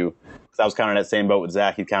AEW. Because I was kind of in that same boat with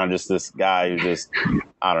Zach. He's kind of just this guy who just,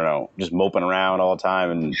 I don't know, just moping around all the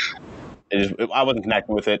time, and I wasn't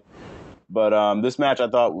connecting with it. But this match I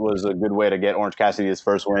thought was a good way to get Orange Cassidy his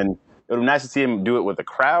first win. It would be nice to see him do it with the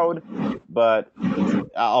crowd, but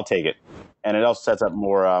I'll take it. And it also sets up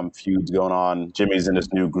more feuds going on. Jimmy's in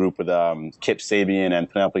this new group with Kip Sabian and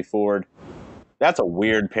Penelope Ford. That's a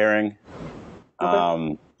weird pairing.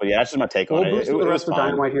 Okay. But yeah, that's just my take on it. Boost the rest of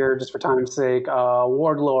Dynamite here, just for time's sake.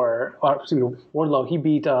 Wardlow, he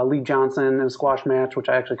beat Lee Johnson in a squash match, which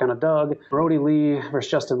I actually kind of dug. Brody Lee versus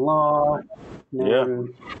Justin Law.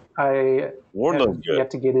 And I have yet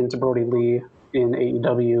to get into Brody Lee in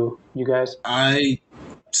AEW. You guys? I'm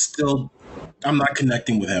not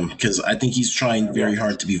connecting with him because I think he's trying very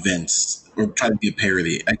hard to be Vince or trying to be a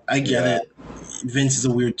parody. I get it. Vince is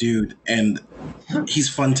a weird dude, and he's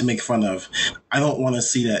fun to make fun of. I don't want to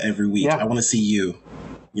see that every week. I want to see you.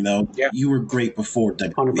 You were great before.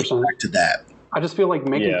 100%. Back to that. I just feel like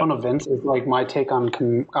making fun of Vince is like my take on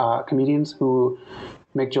comedians who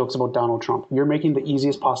make jokes about Donald Trump. You're making the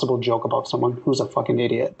easiest possible joke about someone who's a fucking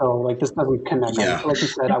idiot. So, like, this doesn't connect. Like you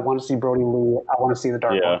said, I want to see Brody Lee. I want to see the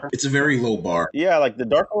Dark Order. It's a very low bar. Yeah, like the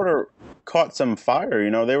Dark Order caught some fire.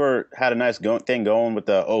 They had a nice thing going with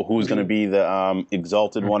the who's going to be the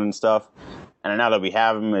exalted one and stuff. And now that we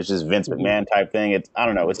have him, it's just Vince McMahon type thing. I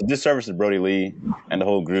don't know. It's a disservice to Brody Lee and the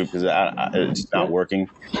whole group because it's just not working.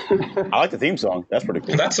 I like the theme song. That's pretty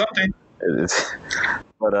cool. That's something.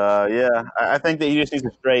 But I think that he just needs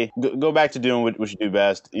to go back to doing what you do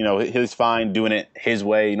best. He's fine doing it his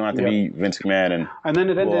way. You don't have to be Vince McMahon, and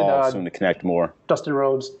then it ended soon to connect more. Dustin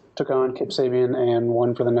Rhodes took on Kip Sabian and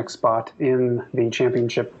won for the next spot in the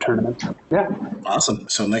championship tournament. Yeah, awesome.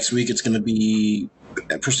 So next week it's going to be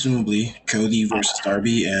presumably Cody versus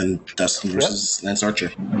Darby and Dustin versus Lance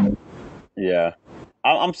Archer. Yeah,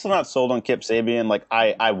 I'm still not sold on Kip Sabian. Like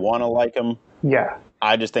I want to like him. Yeah.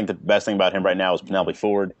 I just think the best thing about him right now is Penelope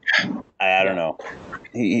Ford. I don't know.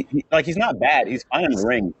 He's not bad. He's fine in the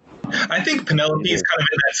ring. I think Penelope is kind of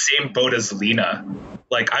in that same boat as Lena.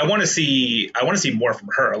 Like I want to see more from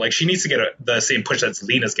her. Like she needs to get the same push that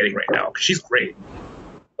Lena's getting right now because she's great.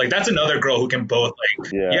 Like that's another girl who can both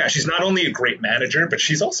she's not only a great manager, but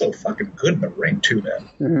she's also fucking good in the ring too, man.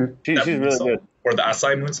 Mm-hmm. She's really good. Or the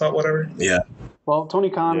Asai moonsault, whatever. Yeah. Well, Tony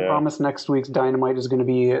Khan promised next week's Dynamite is going to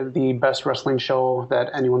be the best wrestling show that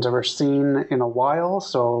anyone's ever seen in a while.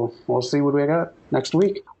 So we'll see what we got next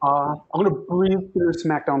week. I'm going to breeze through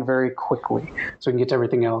SmackDown very quickly so we can get to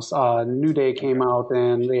everything else. New Day came out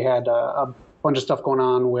and they had a bunch of stuff going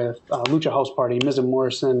on with Lucha House Party, Miz and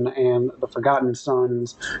Morrison, and the Forgotten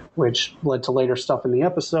Sons, which led to later stuff in the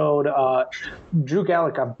episode. Drew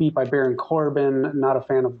Gallagher got beat by Baron Corbin. Not a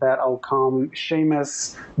fan of that outcome.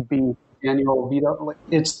 Sheamus beat Daniel Vito.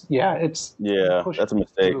 That's a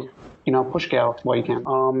mistake. Push Gal while you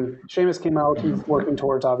can. Sheamus came out. He's working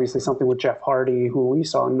towards, obviously, something with Jeff Hardy, who we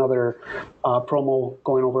saw another promo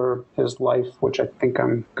going over his life, which I think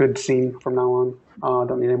I'm good seeing from now on.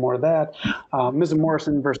 Don't need any more of that. Miz and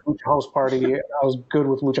Morrison versus Lucha House Party. I was good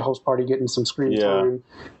with Lucha House Party getting some screen time.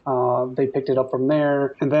 They picked it up from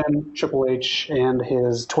there. And then Triple H and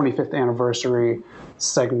his 25th anniversary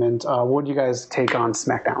segment. What do you guys take on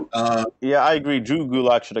SmackDown? I agree. Drew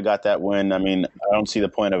Gulak should have got that win. I mean, I don't see the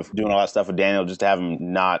point of doing all that stuff with Daniel just to have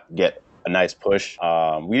him not get a nice push.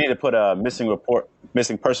 We need to put a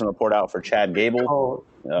missing person report out for Chad Gable.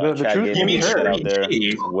 The Chad truth Gable out there.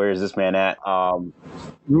 Where is this man at?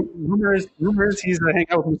 Rumors he's hanging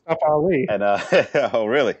out with Mustafa Ali. And oh,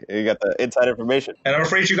 really? You got the inside information. And I'm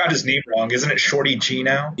afraid you got his name wrong. Isn't it Shorty G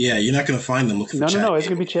now? Yeah, you're not going to find them looking for Chad No. It's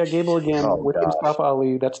going to be Chad Gable again with Mustafa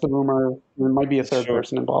Ali. That's the rumor. There might be a third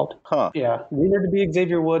person involved. Huh. Yeah. Rumored to be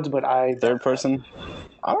Xavier Woods, but Third person?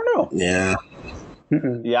 I don't know. Yeah.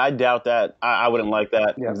 Mm-mm. Yeah, I doubt that. I wouldn't like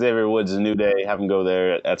that. Yeah. Xavier Woods is a New Day. Have him go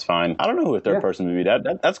there. That's fine. I don't know who a third person would be.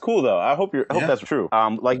 That's cool though. I hope that's true.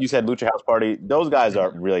 Like you said, Lucha House Party. Those guys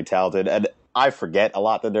are really talented, and I forget a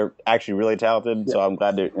lot that they're actually really talented. Yeah. So I'm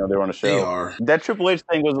glad they're on the show. They are. That Triple H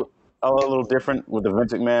thing was a little different with the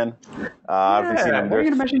Vince McMahon. I've seen him. We're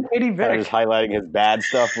going to mention Katie Vick. Just highlighting his bad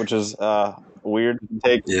stuff, which is weird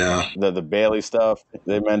take. Yeah. The Bailey stuff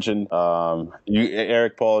they mentioned.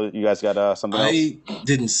 Eric, Paul, you guys got something else? I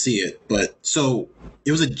didn't see it, but so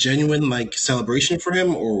it was a genuine celebration for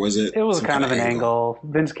him, or was it? It was kind of an angle.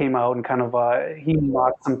 Vince came out and kind of he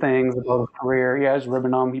mocked some things about his career. Yeah, he was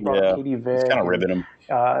ribbing him. He brought up Katie Vick. He's kind of ribbing him.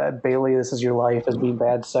 Bailey, This Is Your Life as being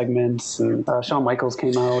bad segments, and Shawn Michaels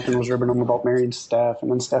came out and was ribbing him about marrying Steph,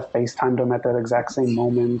 and then Steph FaceTimed him at that exact same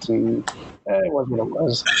moment, and it was what it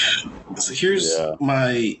was. So here's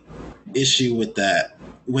my issue with that,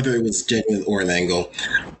 whether it was genuine or an angle.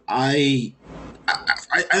 I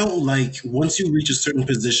don't like, once you reach a certain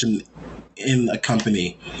position in a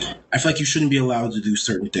company, I feel like you shouldn't be allowed to do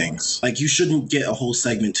certain things. Like, you shouldn't get a whole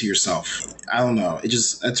segment to yourself. I don't know.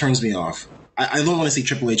 That turns me off. I don't want to see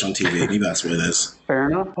Triple H on TV. Maybe that's what it is. Fair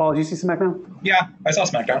enough. Paul, did you see SmackDown? Yeah, I saw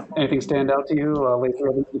SmackDown. Anything stand out to you? Lacey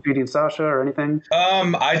defeating Sasha or anything?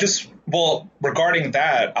 Regarding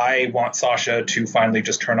that, I want Sasha to finally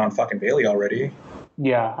just turn on fucking Bailey already.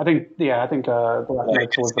 Yeah, I think the last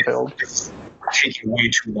match was the build. It's taking way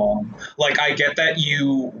too long. Like, I get that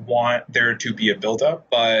you want there to be a build-up,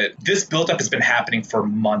 but this build-up has been happening for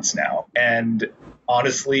months now. And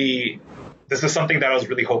honestly, this is something that I was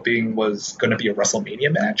really hoping was going to be a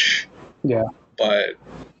WrestleMania match. Yeah. But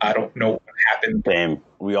I don't know what happened. Same.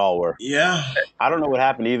 We all were. Yeah. I don't know what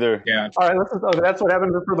happened either. Yeah. All right. That's what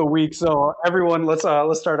happened for the week. So everyone, let's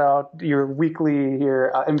start out your weekly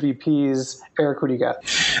here MVPs. Eric, who do you got?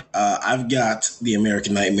 I've got the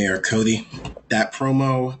American Nightmare, Cody. That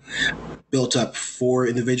promo built up 4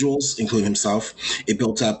 individuals, including himself. It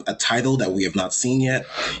built up a title that we have not seen yet.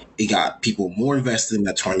 It got people more invested in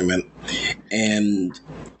that tournament. And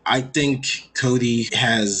I think Cody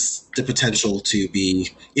has the potential to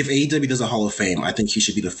be, if AEW does a Hall of Fame, I think he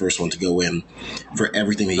should be the first one to go in for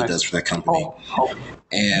everything that he does for that company.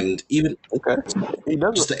 And even,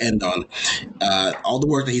 just to end on, all the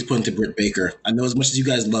work that he's put into Britt Baker. I know as much as you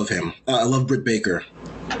guys love him, I love Britt Baker.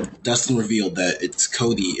 Dustin revealed that it's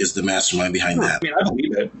Cody is the mastermind behind that. I mean,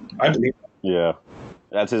 I believe it. Yeah.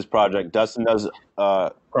 That's his project. Dustin does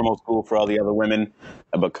promo school for all the other women,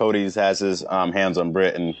 but Cody's has his hands on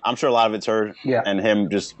Britt, and I'm sure a lot of it's her and him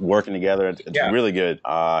just working together. It's really good.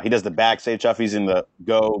 He does the backstage stuff. He's in the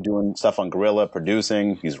Go doing stuff on Gorilla,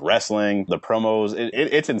 producing. He's wrestling. The promos.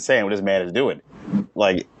 It's insane what this man is doing.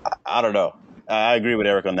 Like, I don't know. I agree with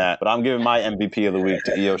Eric on that, but I'm giving my MVP of the week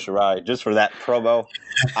to Io Shirai just for that promo.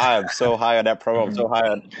 I am so high on that promo. I'm so high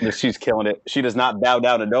on that. She's killing it. She does not bow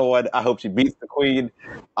down to no one. I hope she beats the queen.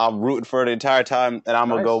 I'm rooting for her the entire time, and I'm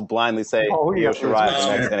going to go blindly say Io Shirai is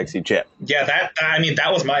the next NXT champ. Yeah,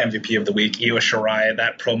 that was my MVP of the week, Io Shirai.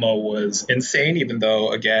 That promo was insane, even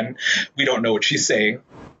though, again, we don't know what she's saying.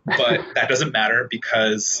 But that doesn't matter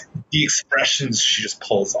because the expressions she just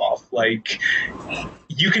pulls off. Like,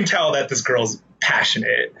 you can tell that this girl's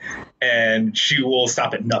passionate and she will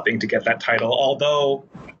stop at nothing to get that title. Although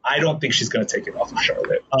I don't think she's going to take it off of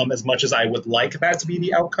Charlotte. As much as I would like that to be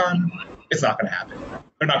the outcome, it's not going to happen.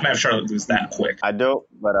 They're not going to have Charlotte lose that quick. I don't,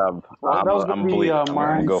 but that was going to be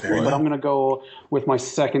mine, go for it. But I'm going to go with my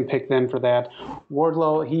second pick then for that.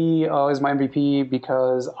 Wardlow, he is my MVP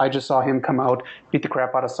because I just saw him come out, beat the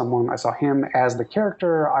crap out of someone. I saw him as the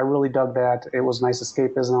character. I really dug that. It was nice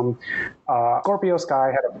escapism. Scorpio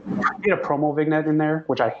Sky had a promo vignette in there,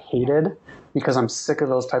 which I hated because I'm sick of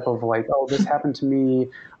those type of like, oh, this happened to me.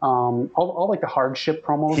 All like the hardship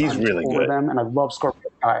promos. He's really good. Them, and I love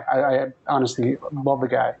Scorpio Sky. I honestly love the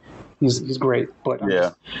guy. He's great, but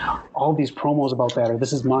all these promos about that, or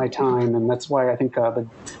this is my time, and that's why I think the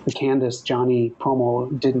Candice Johnny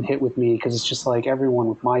promo didn't hit with me because it's just like everyone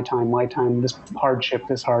with my time, this hardship,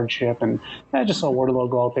 and I just saw Wardlow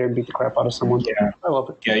go out there and beat the crap out of someone. Yeah, I love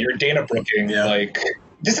it. Yeah, you're Dana Brooking, like,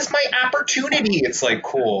 this is my opportunity. It's like,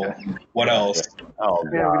 cool. What else? Oh,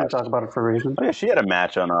 yeah, we're gonna talk about it for a reason. Oh, yeah, she had a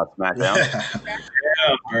match on SmackDown.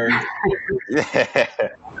 Yeah.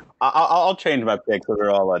 I'll change my pick so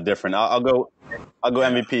they're all different. I'll go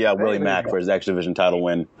MVP Willie Mack for his X Division title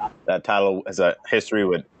win. That title has a history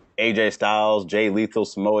with AJ Styles, Jay Lethal,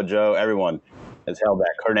 Samoa Joe. Everyone has held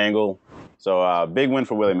that. Kurt Angle. So big win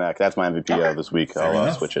for Willie Mack. That's my MVP of this week.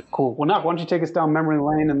 I'll switch it. Cool. Well, Knock, why don't you take us down memory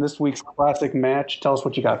lane in this week's classic match? Tell us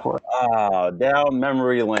what you got for it. Down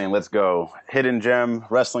memory lane. Let's go. Hidden Gem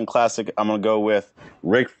Wrestling Classic. I'm going to go with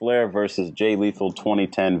Ric Flair versus Jay Lethal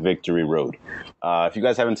 2010 Victory Road. If you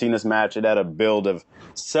guys haven't seen this match, it had a build of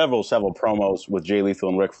several promos with Jay Lethal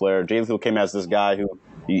and Ric Flair. Jay Lethal came as this guy who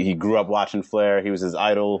he grew up watching Flair. He was his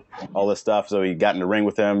idol, all this stuff. So he got in the ring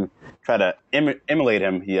with him, tried to emulate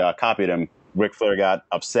him. He copied him. Ric Flair got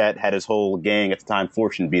upset, had his whole gang at the time.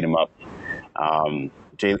 Fortune beat him up.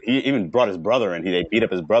 He even brought his brother in. They beat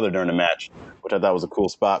up his brother during the match, which I thought was a cool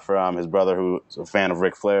spot for his brother, who's a fan of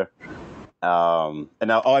Ric Flair. And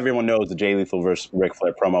now everyone knows the Jay Lethal versus Ric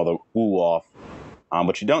Flair promo, the woo-off.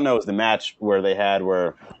 What you don't know is the match where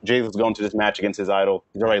Jay Lethal's going to this match against his idol.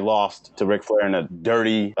 He's already lost to Ric Flair in a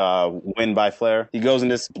dirty win by Flair. He goes in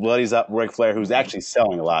this, bloodies up Ric Flair, who's actually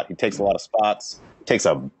selling a lot. He takes a lot of spots, takes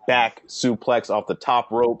a back suplex off the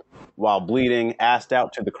top rope while bleeding, assed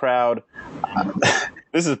out to the crowd.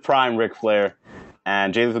 This is prime Ric Flair.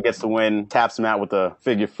 And Jay Lethal gets the win, taps him out with a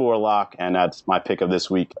figure 4 lock, and that's my pick of this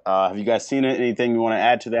week. Have you guys seen it? Anything you want to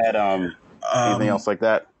add to that? Anything else like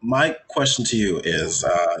that? My question to you is,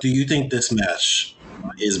 do you think this match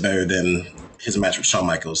is better than his match with Shawn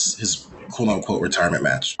Michaels, his quote-unquote retirement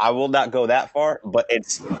match? I will not go that far, but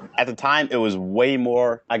it's at the time it was way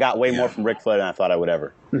more. I got way more from Ric Flair than I thought I would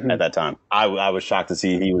ever at that time. I was shocked to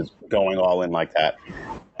see he was going all in like that.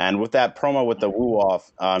 And with that promo with the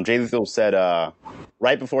woo-off, Jay Lethal said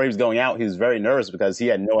right before he was going out, he was very nervous because he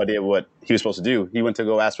had no idea what he was supposed to do. He went to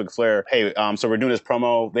go ask Ric Flair, hey, so we're doing this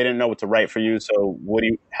promo. They didn't know what to write for you, so what do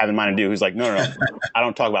you have in mind to do? He's like, no, I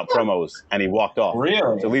don't talk about promos. And he walked off.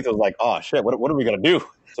 Really? So Lethal was like, oh, shit, what are we going to do?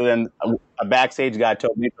 So then a backstage guy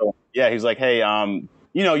told Lethal, he's like, hey,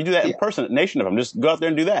 you do that impersonation of him. Just go out there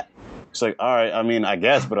and do that. He's like, all right, I mean, I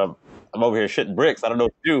guess, but I'm over here shitting bricks. I don't know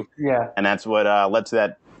what to do. Yeah. And that's what led to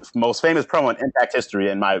that most famous promo in Impact history,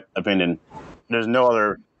 in my opinion. There's no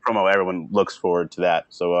other promo everyone looks forward to that.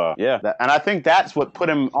 So, and I think that's what put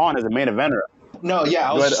him on as a main eventer. No, yeah,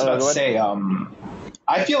 I was just about to say,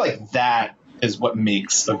 I feel like that is what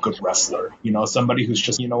makes a good wrestler. Somebody who's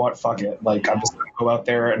just, what, fuck it. Like, I'm just going to go out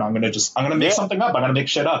there and I'm going to make something up. I'm going to make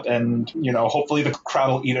shit up. And, hopefully the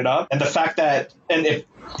crowd will eat it up. And the fact that, and if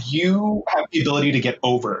you have the ability to get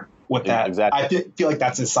over with that, exactly. I feel like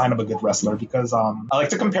that's a sign of a good wrestler, because I like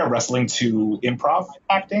to compare wrestling to improv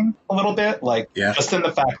acting a little bit, just in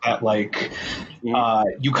the fact that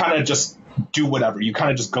you kind of just do whatever, you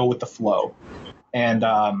kind of just go with the flow, and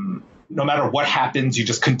no matter what happens, you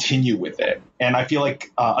just continue with it. And I feel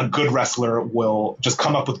like a good wrestler will just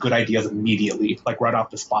come up with good ideas immediately, like right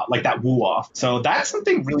off the spot, like that woo off. So that's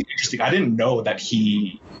something really interesting. I didn't know that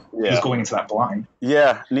he was going into that blind.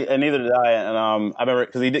 Yeah, and neither did I. And I remember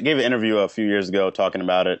because he gave an interview a few years ago talking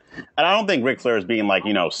about it. And I don't think Ric Flair is being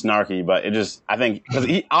snarky, but I think because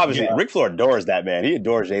he obviously Ric Flair adores that man. He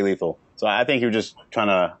adores Jay Lethal. So I think he was just trying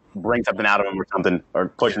to bring something out of him or something, or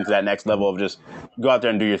push him to that next level of just go out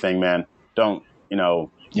there and do your thing, man. Don't, you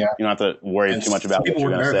don't have to worry too much about what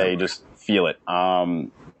you're going to say. Just feel it.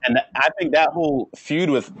 And I think that whole feud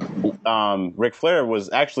with Ric Flair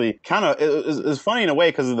was actually kind of it was funny in a way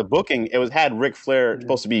because of the booking. It had Ric Flair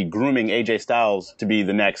supposed to be grooming AJ Styles to be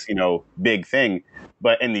the next big thing,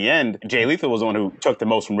 but in the end, Jay Lethal was the one who took the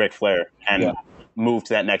most from Ric Flair and moved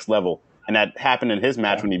to that next level. And that happened in his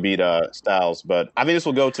match when he beat Styles. But I think this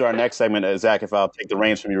will go to our next segment, Zach, if I'll take the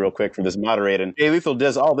reins from you real quick for this moderating. Jay Lethal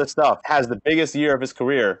does all this stuff, has the biggest year of his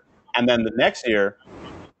career, and then the next year,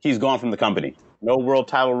 he's gone from the company. No world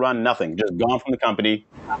title run, nothing. Just gone from the company.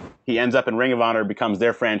 He ends up in Ring of Honor, becomes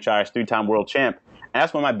their franchise, 3-time world champ. And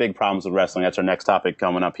that's one of my big problems with wrestling. That's our next topic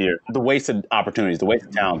coming up here. The wasted opportunities, the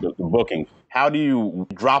wasted talent, the booking. How do you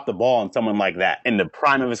drop the ball on someone like that in the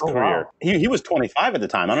prime of his career? Wow. He was 25 at the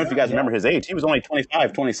time. I don't know if you guys remember his age. He was only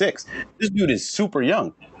 25, 26. This dude is super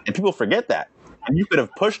young, and people forget that. And you could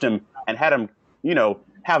have pushed him and had him,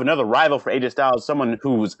 have another rival for AJ Styles, someone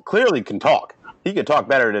who clearly can talk. He could talk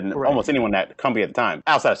better than almost anyone at the company at the time,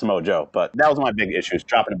 outside of Samoa Joe. But that was my big issues,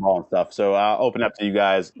 dropping the ball and stuff. So I'll open up to you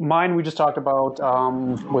guys. Mine, we just talked about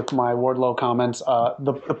with my Wardlow comments,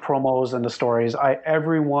 the promos and the stories.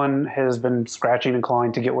 Everyone has been scratching and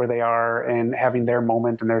clawing to get where they are and having their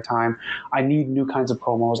moment and their time. I need new kinds of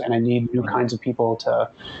promos, and I need new kinds of people to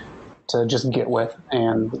just get with,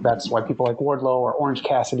 and that's why people like Wardlow or Orange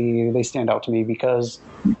Cassidy, they stand out to me because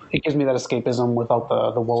it gives me that escapism without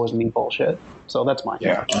the woe is me bullshit. So that's mine.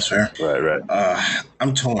 Yeah, that's fair. Right.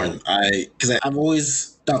 I'm torn. Because I've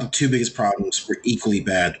always thought the two biggest problems were equally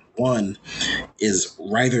bad. One is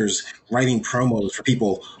writers writing promos for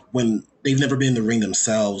people when they've never been in the ring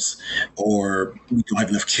themselves, or we don't have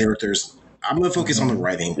enough characters. I'm going to focus on the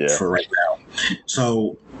writing for right now.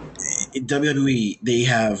 So in WWE, they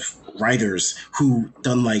have writers who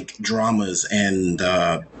done dramas and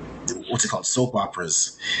soap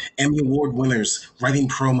operas, Emmy Award winners writing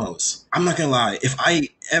promos. I'm not gonna lie, if I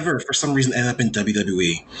ever for some reason end up in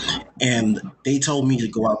WWE and they told me to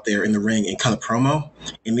go out there in the ring and cut a promo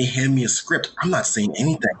and they hand me a script, I'm not saying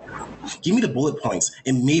anything. Give me the bullet points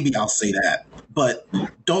and maybe I'll say that, but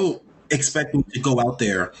don't expect me to go out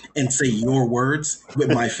there and say your words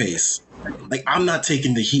with my face. I'm not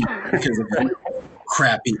taking the heat because of that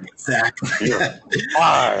crappy Zach.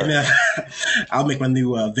 I'll make my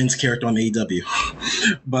new Vince character on AEW.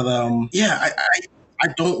 But I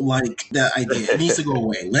don't like that idea. It needs to go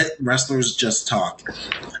away. Let wrestlers just talk.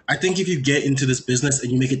 I think if you get into this business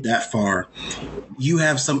and you make it that far, you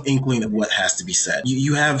have some inkling of what has to be said.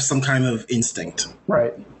 You have some kind of instinct.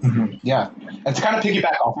 Right. Mm-hmm. Yeah. And to kind of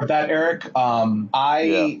piggyback off of that, Eric,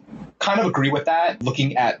 I kind of agree with that.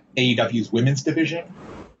 Looking at AEW's women's division,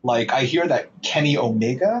 Like, I hear that Kenny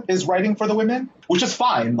Omega is writing for the women, which is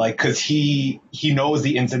fine, like, because he knows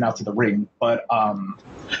the ins and outs of the ring. But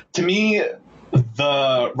to me,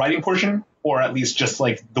 the writing portion, or at least just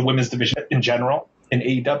like the women's division in general in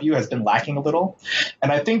AEW, has been lacking a little.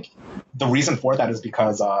 And I think the reason for that is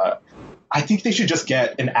because I think they should just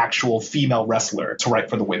get an actual female wrestler to write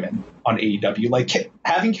for the women on AEW. Like,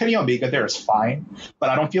 having Kenny Omega there is fine, but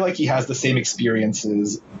I don't feel like he has the same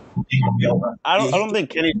experiences being a male wrestler. I don't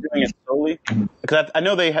think Kenny's doing it solely, because I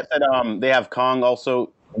know they said they have Kong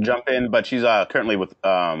also jump in, but she's currently with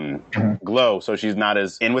Glow, so she's not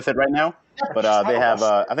as in with it right now. But they have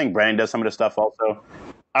I think Brandon does some of the stuff also.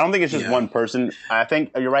 I don't think it's just one person. I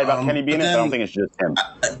think you're right about Kenny being in it, but I don't think it's just him.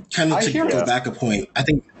 Kind of to go back a point, I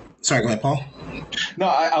think. Sorry, go ahead, Paul. No,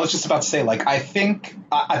 I was just about to say, like, I think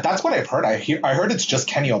that's what I've heard. I heard it's just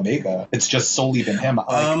Kenny Omega. It's just solely been him.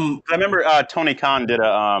 I remember Tony Khan did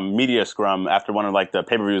a media scrum after one of like the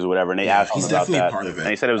pay-per-views or whatever, and they asked him about that. Part of it. And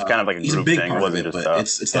he said it was kind of like a group thing. It wasn't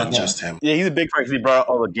just it's not just him. Yeah, he's a big part because he brought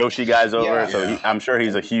all the Joshi guys over, so I'm sure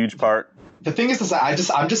he's a huge part. The thing is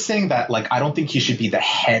I'm just saying that, like, I don't think he should be the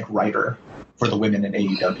head writer for the women in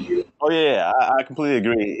AEW. Oh yeah, I completely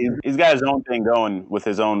agree. He's got his own thing going with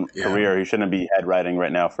his own career. He shouldn't be head writing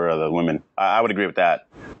right now for the women. I would agree with that.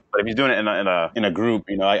 But if he's doing it in a group,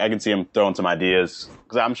 you know, I can see him throwing some ideas,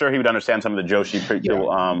 because I'm sure he would understand some of the Joshi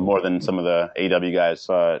people more than some of the AEW guys.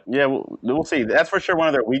 But yeah, we'll see. That's for sure one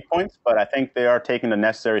of their weak points. But I think they are taking the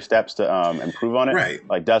necessary steps to improve on it. Right.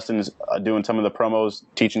 Like Dustin's doing some of the promos,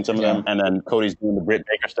 teaching some of them, and then Cody's doing the Britt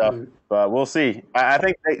Baker stuff. But we'll see. I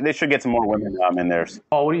think they should get some more women in there.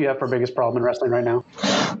 Paul, what do you have for biggest problem in wrestling right now?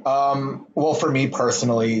 Well, for me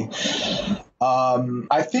personally,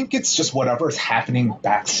 I think it's just whatever's happening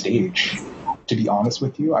backstage, to be honest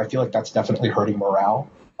with you. I feel like that's definitely hurting morale,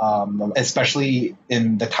 especially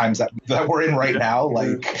in the times that we're in right now.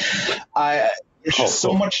 Like, there's just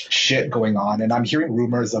so much shit going on, and I'm hearing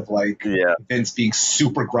rumors of like Vince being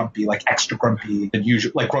super grumpy, like extra grumpy than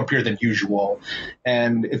usual, like grumpier than usual,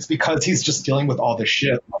 and it's because he's just dealing with all this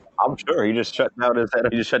shit. I'm sure he just shut down his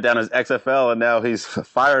XFL, and now he's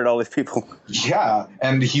fired all these people. Yeah,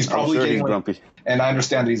 and he's probably getting grumpy. And I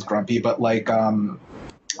understand that he's grumpy, but like,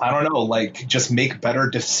 I don't know, like, just make better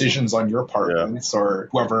decisions on your part, Vince, or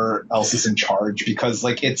whoever else is in charge, because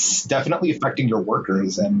like it's definitely affecting your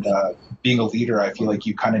workers. And being a leader, I feel like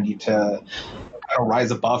you kind of need to kind of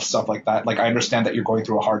rise above stuff like that. Like, I understand that you're going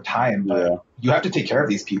through a hard time, but you have to take care of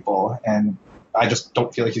these people, and I just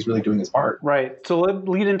don't feel like he's really doing his part. Right. So let's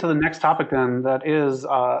lead into the next topic then. That is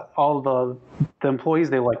all the employees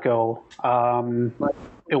they let go.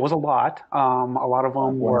 It was a lot. A lot of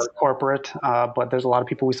them were corporate, but there's a lot of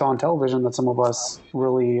people we saw on television that some of us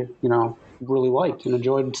really liked and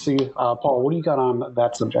enjoyed to see. Paul, what do you got on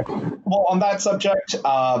that subject? Well, on that subject,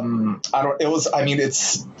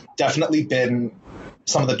 it's definitely been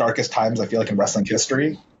some of the darkest times, I feel like, in wrestling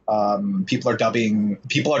history. People are dubbing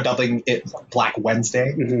it Black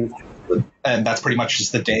Wednesday, and that's pretty much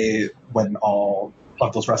just the day when all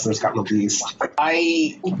of those wrestlers got released.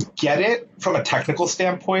 I get it from a technical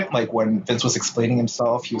standpoint. Like, when Vince was explaining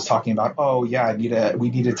himself, he was talking about, we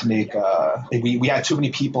needed to make we had too many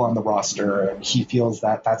people on the roster, and he feels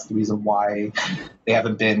that that's the reason why they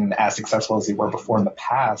haven't been as successful as they were before in the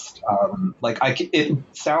past. It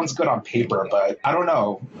sounds good on paper, but I don't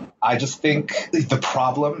know. I just think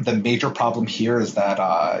the major problem here is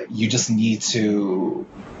that you just need to.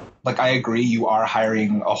 Like, I agree, you are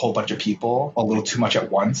hiring a whole bunch of people a little too much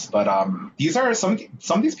at once, but these are some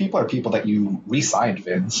of these people are people that you re-signed,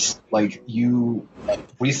 Vince. Like, you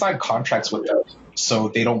re-signed contracts with them so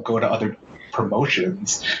they don't go to other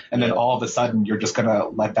promotions, and then all of a sudden you're just gonna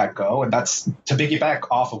let that go. And that's to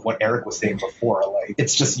piggyback off of what Eric was saying before. Like,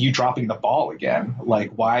 it's just you dropping the ball again.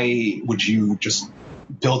 Like, why would you just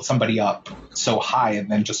build somebody up so high and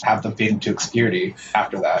then just have them fade into obscurity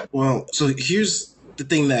after that? Well, so here's the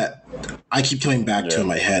thing that I keep coming back to in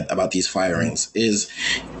my head about these firings is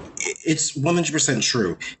it's 100%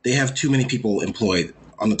 true. They have too many people employed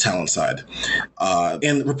on the talent side.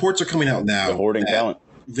 And reports are coming out now. The hoarding talent.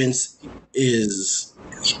 Vince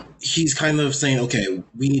he's kind of saying, okay,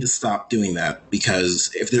 we need to stop doing that,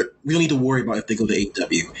 because we don't need to worry about if they go to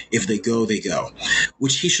AEW. If they go, they go,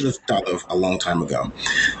 which he should have thought of a long time ago.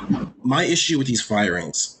 My issue with these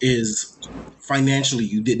firings is financially,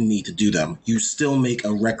 you didn't need to do them. You still make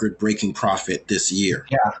a record-breaking profit this year.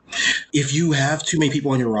 Yeah. If you have too many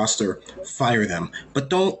people on your roster, fire them. But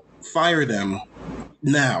don't fire them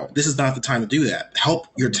now. This is not the time to do that. Help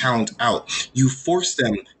your talent out. You force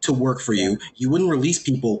them to work for you. You wouldn't release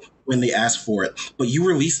people when they ask for it, but you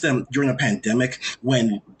release them during a pandemic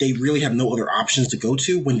when they really have no other options to go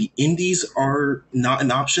to. When the indies are not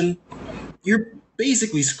an option, you're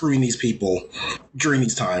basically screwing these people during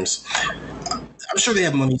these times. I'm sure they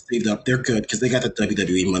have money saved up. They're good because they got the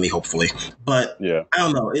WWE money, hopefully. But Yeah. I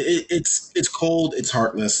don't know. It's cold. It's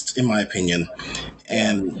heartless, in my opinion.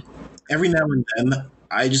 And every now and then,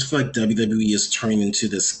 I just feel like WWE is turning into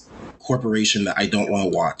this corporation that I don't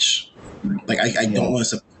want to watch. Like I don't want to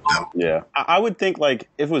support them. Yeah, I would think like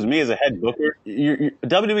if it was me as a head booker,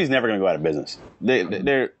 WWE's never going to go out of business.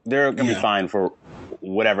 They're going to be fine for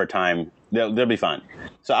whatever time. They'll be fine.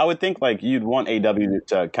 So I would think like you'd want AW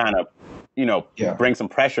to kind of bring some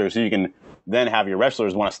pressure so you can then have your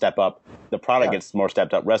wrestlers want to step up. The product gets more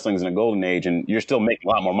stepped up. Wrestling's in a golden age, and you're still making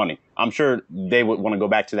a lot more money. I'm sure they would want to go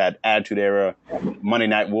back to that Attitude Era, Monday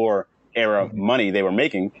Night War era money they were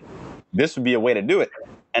making. This would be a way to do it.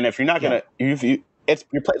 And if you're not going to, it's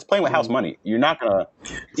playing with house money. You're not going to,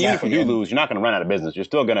 even if you do lose, you're not going to run out of business. You're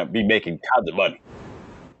still going to be making tons of money.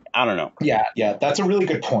 I don't know. Yeah, that's a really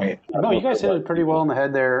good point. No, you guys hit it pretty well on the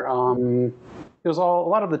head there. It was a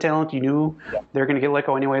lot of the talent you knew they're going to get let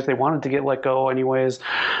go anyways. They wanted to get let go anyways,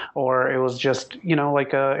 or it was just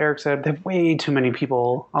like Eric said, they have way too many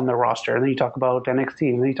people on their roster. And then you talk about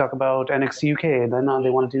NXT, and then you talk about NXT UK, and then they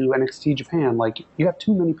want to do NXT Japan. Like you have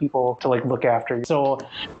too many people to look after. So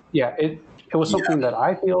yeah, it was something that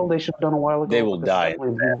I feel they should have done a while ago. They will die. It's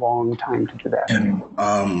a long time to do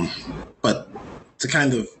that. But to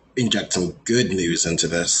kind of inject some good news into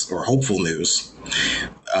this, or hopeful news,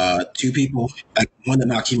 two people, one that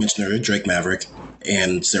Naki mentioned earlier, Drake Maverick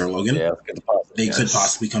and Sarah Logan, they could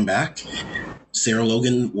possibly come back. Sarah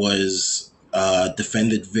Logan was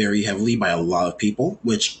defended very heavily by a lot of people,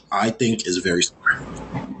 which I think is very smart.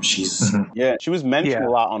 She's she was mentioned a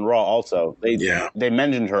lot on Raw also. They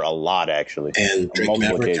mentioned her a lot actually. And Drake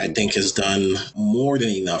Maverick, I think, has done more than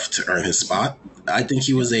enough to earn his spot. I think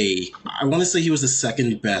he was I want to say he was the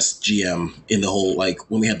second best GM in the whole,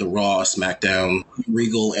 when we had the Raw, SmackDown,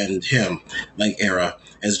 Regal, and him, era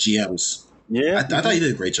as GMs. Yeah. I thought he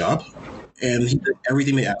did a great job. And he did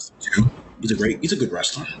everything they asked him to. He's a good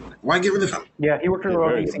wrestler. Why get rid of him? Yeah, he worked really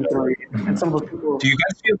well in EC3. And some of those people. Do you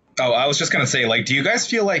guys feel? Oh, I was just gonna say, do you guys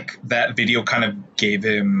feel like that video kind of gave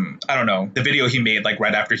him? I don't know, the video he made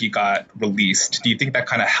right after he got released. Do you think that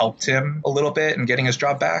kind of helped him a little bit in getting his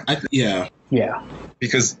job back? Yeah.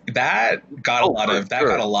 Because that got a lot of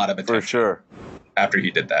attention for sure. After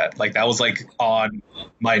he did that, that was on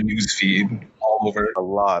my news feed all over. A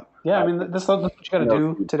lot. Yeah, I mean, that's what you got to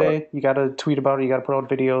do today. You got to tweet about it. You got to put out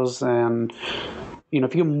videos, and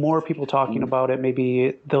if you get more people talking about it,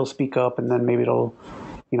 maybe they'll speak up, and then maybe it'll,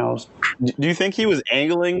 Do you think he was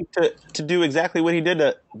angling to do exactly what he did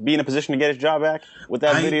to be in a position to get his job back with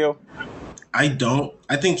that video? I don't.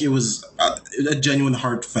 I think it was a genuine,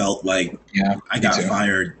 heartfelt, I got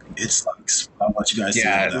fired. It's how much you guys see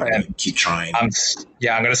that. Keep trying. I'm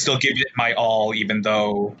going to still give it my all, even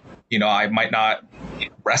though, I might not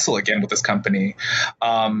wrestle again with this company.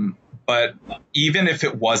 But even if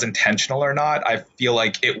it was intentional or not, I feel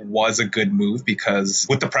like it was a good move because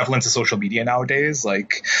with the prevalence of social media nowadays,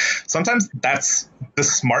 sometimes that's the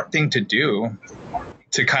smart thing to do,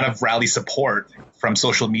 to kind of rally support from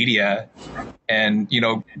social media and,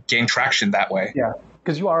 gain traction that way. Yeah,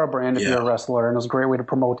 because you are a brand if you're a wrestler, and it was a great way to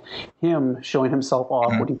promote him showing himself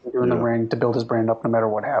off, what he can do in the ring to build his brand up no matter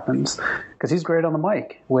what happens. Because he's great on the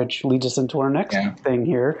mic, which leads us into our next thing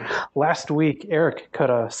here. Last week, Eric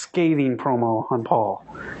cut a scathing promo on Paul.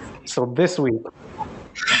 So this week,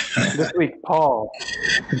 Paul,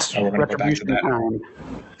 it's retribution time.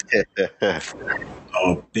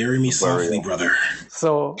 Oh, bury me softly, brother.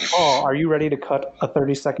 So, Paul, are you ready to cut a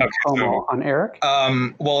 30-second promo on Eric?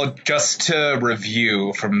 Well, just to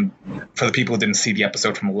review for the people who didn't see the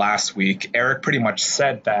episode from last week, Eric pretty much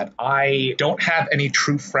said that I don't have any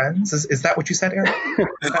true friends. Is that what you said, Eric? Is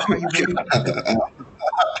that how you really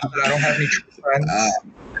I don't have any true friends?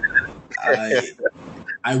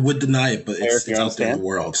 I would deny it, but it's out there in the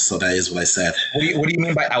world, so that is what I said. What do you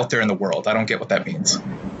mean by out there in the world? I don't get what that means.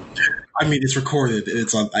 I mean, it's recorded.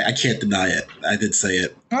 It's on. I can't deny it. I did say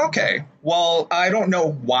it. Okay. Well, I don't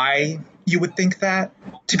know why you would think that,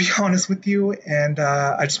 to be honest with you. And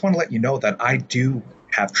I just want to let you know that I do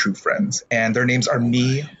have true friends, and their names are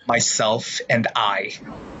me, myself, and I.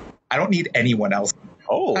 I don't need anyone else.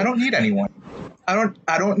 Oh. I don't need anyone. I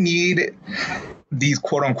don't need these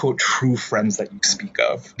quote unquote true friends that you speak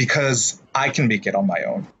of, because I can make it on my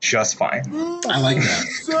own just fine. I like that.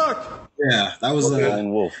 Suck. Yeah, that was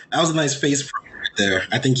a nice face right there.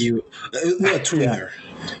 I think you a tweener.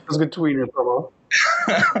 It was a good tweener promo.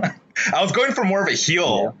 I was going for more of a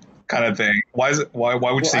heel kind of thing. Why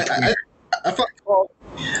would you say tweener? I feel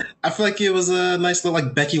like I feel like it was a nice little,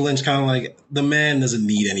 like, Becky Lynch kind of like, the man doesn't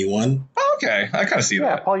need anyone. Oh, okay, I kind of see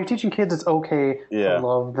Yeah, that. Paul, you're teaching kids it's okay to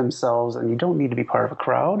love themselves, and you don't need to be part of a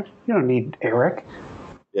crowd. You don't need Eric.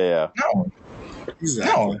 Yeah. No.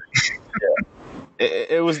 Exactly. No.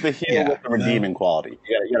 It was the heel with the redeeming quality.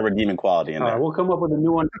 You got a redeeming quality in there. We'll come up with a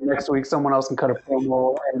new one for next week. Someone else can cut a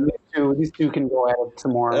promo, and these two can go at it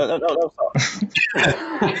some more. I'll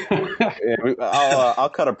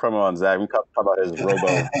cut a promo on Zach. We can talk about his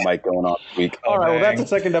robo mic going on this week. All right, well, that's the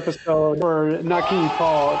second episode for Naki,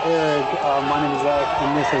 Paul, Eric. My name is Zach,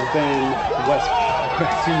 and this has been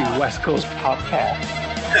West Coast Popcast.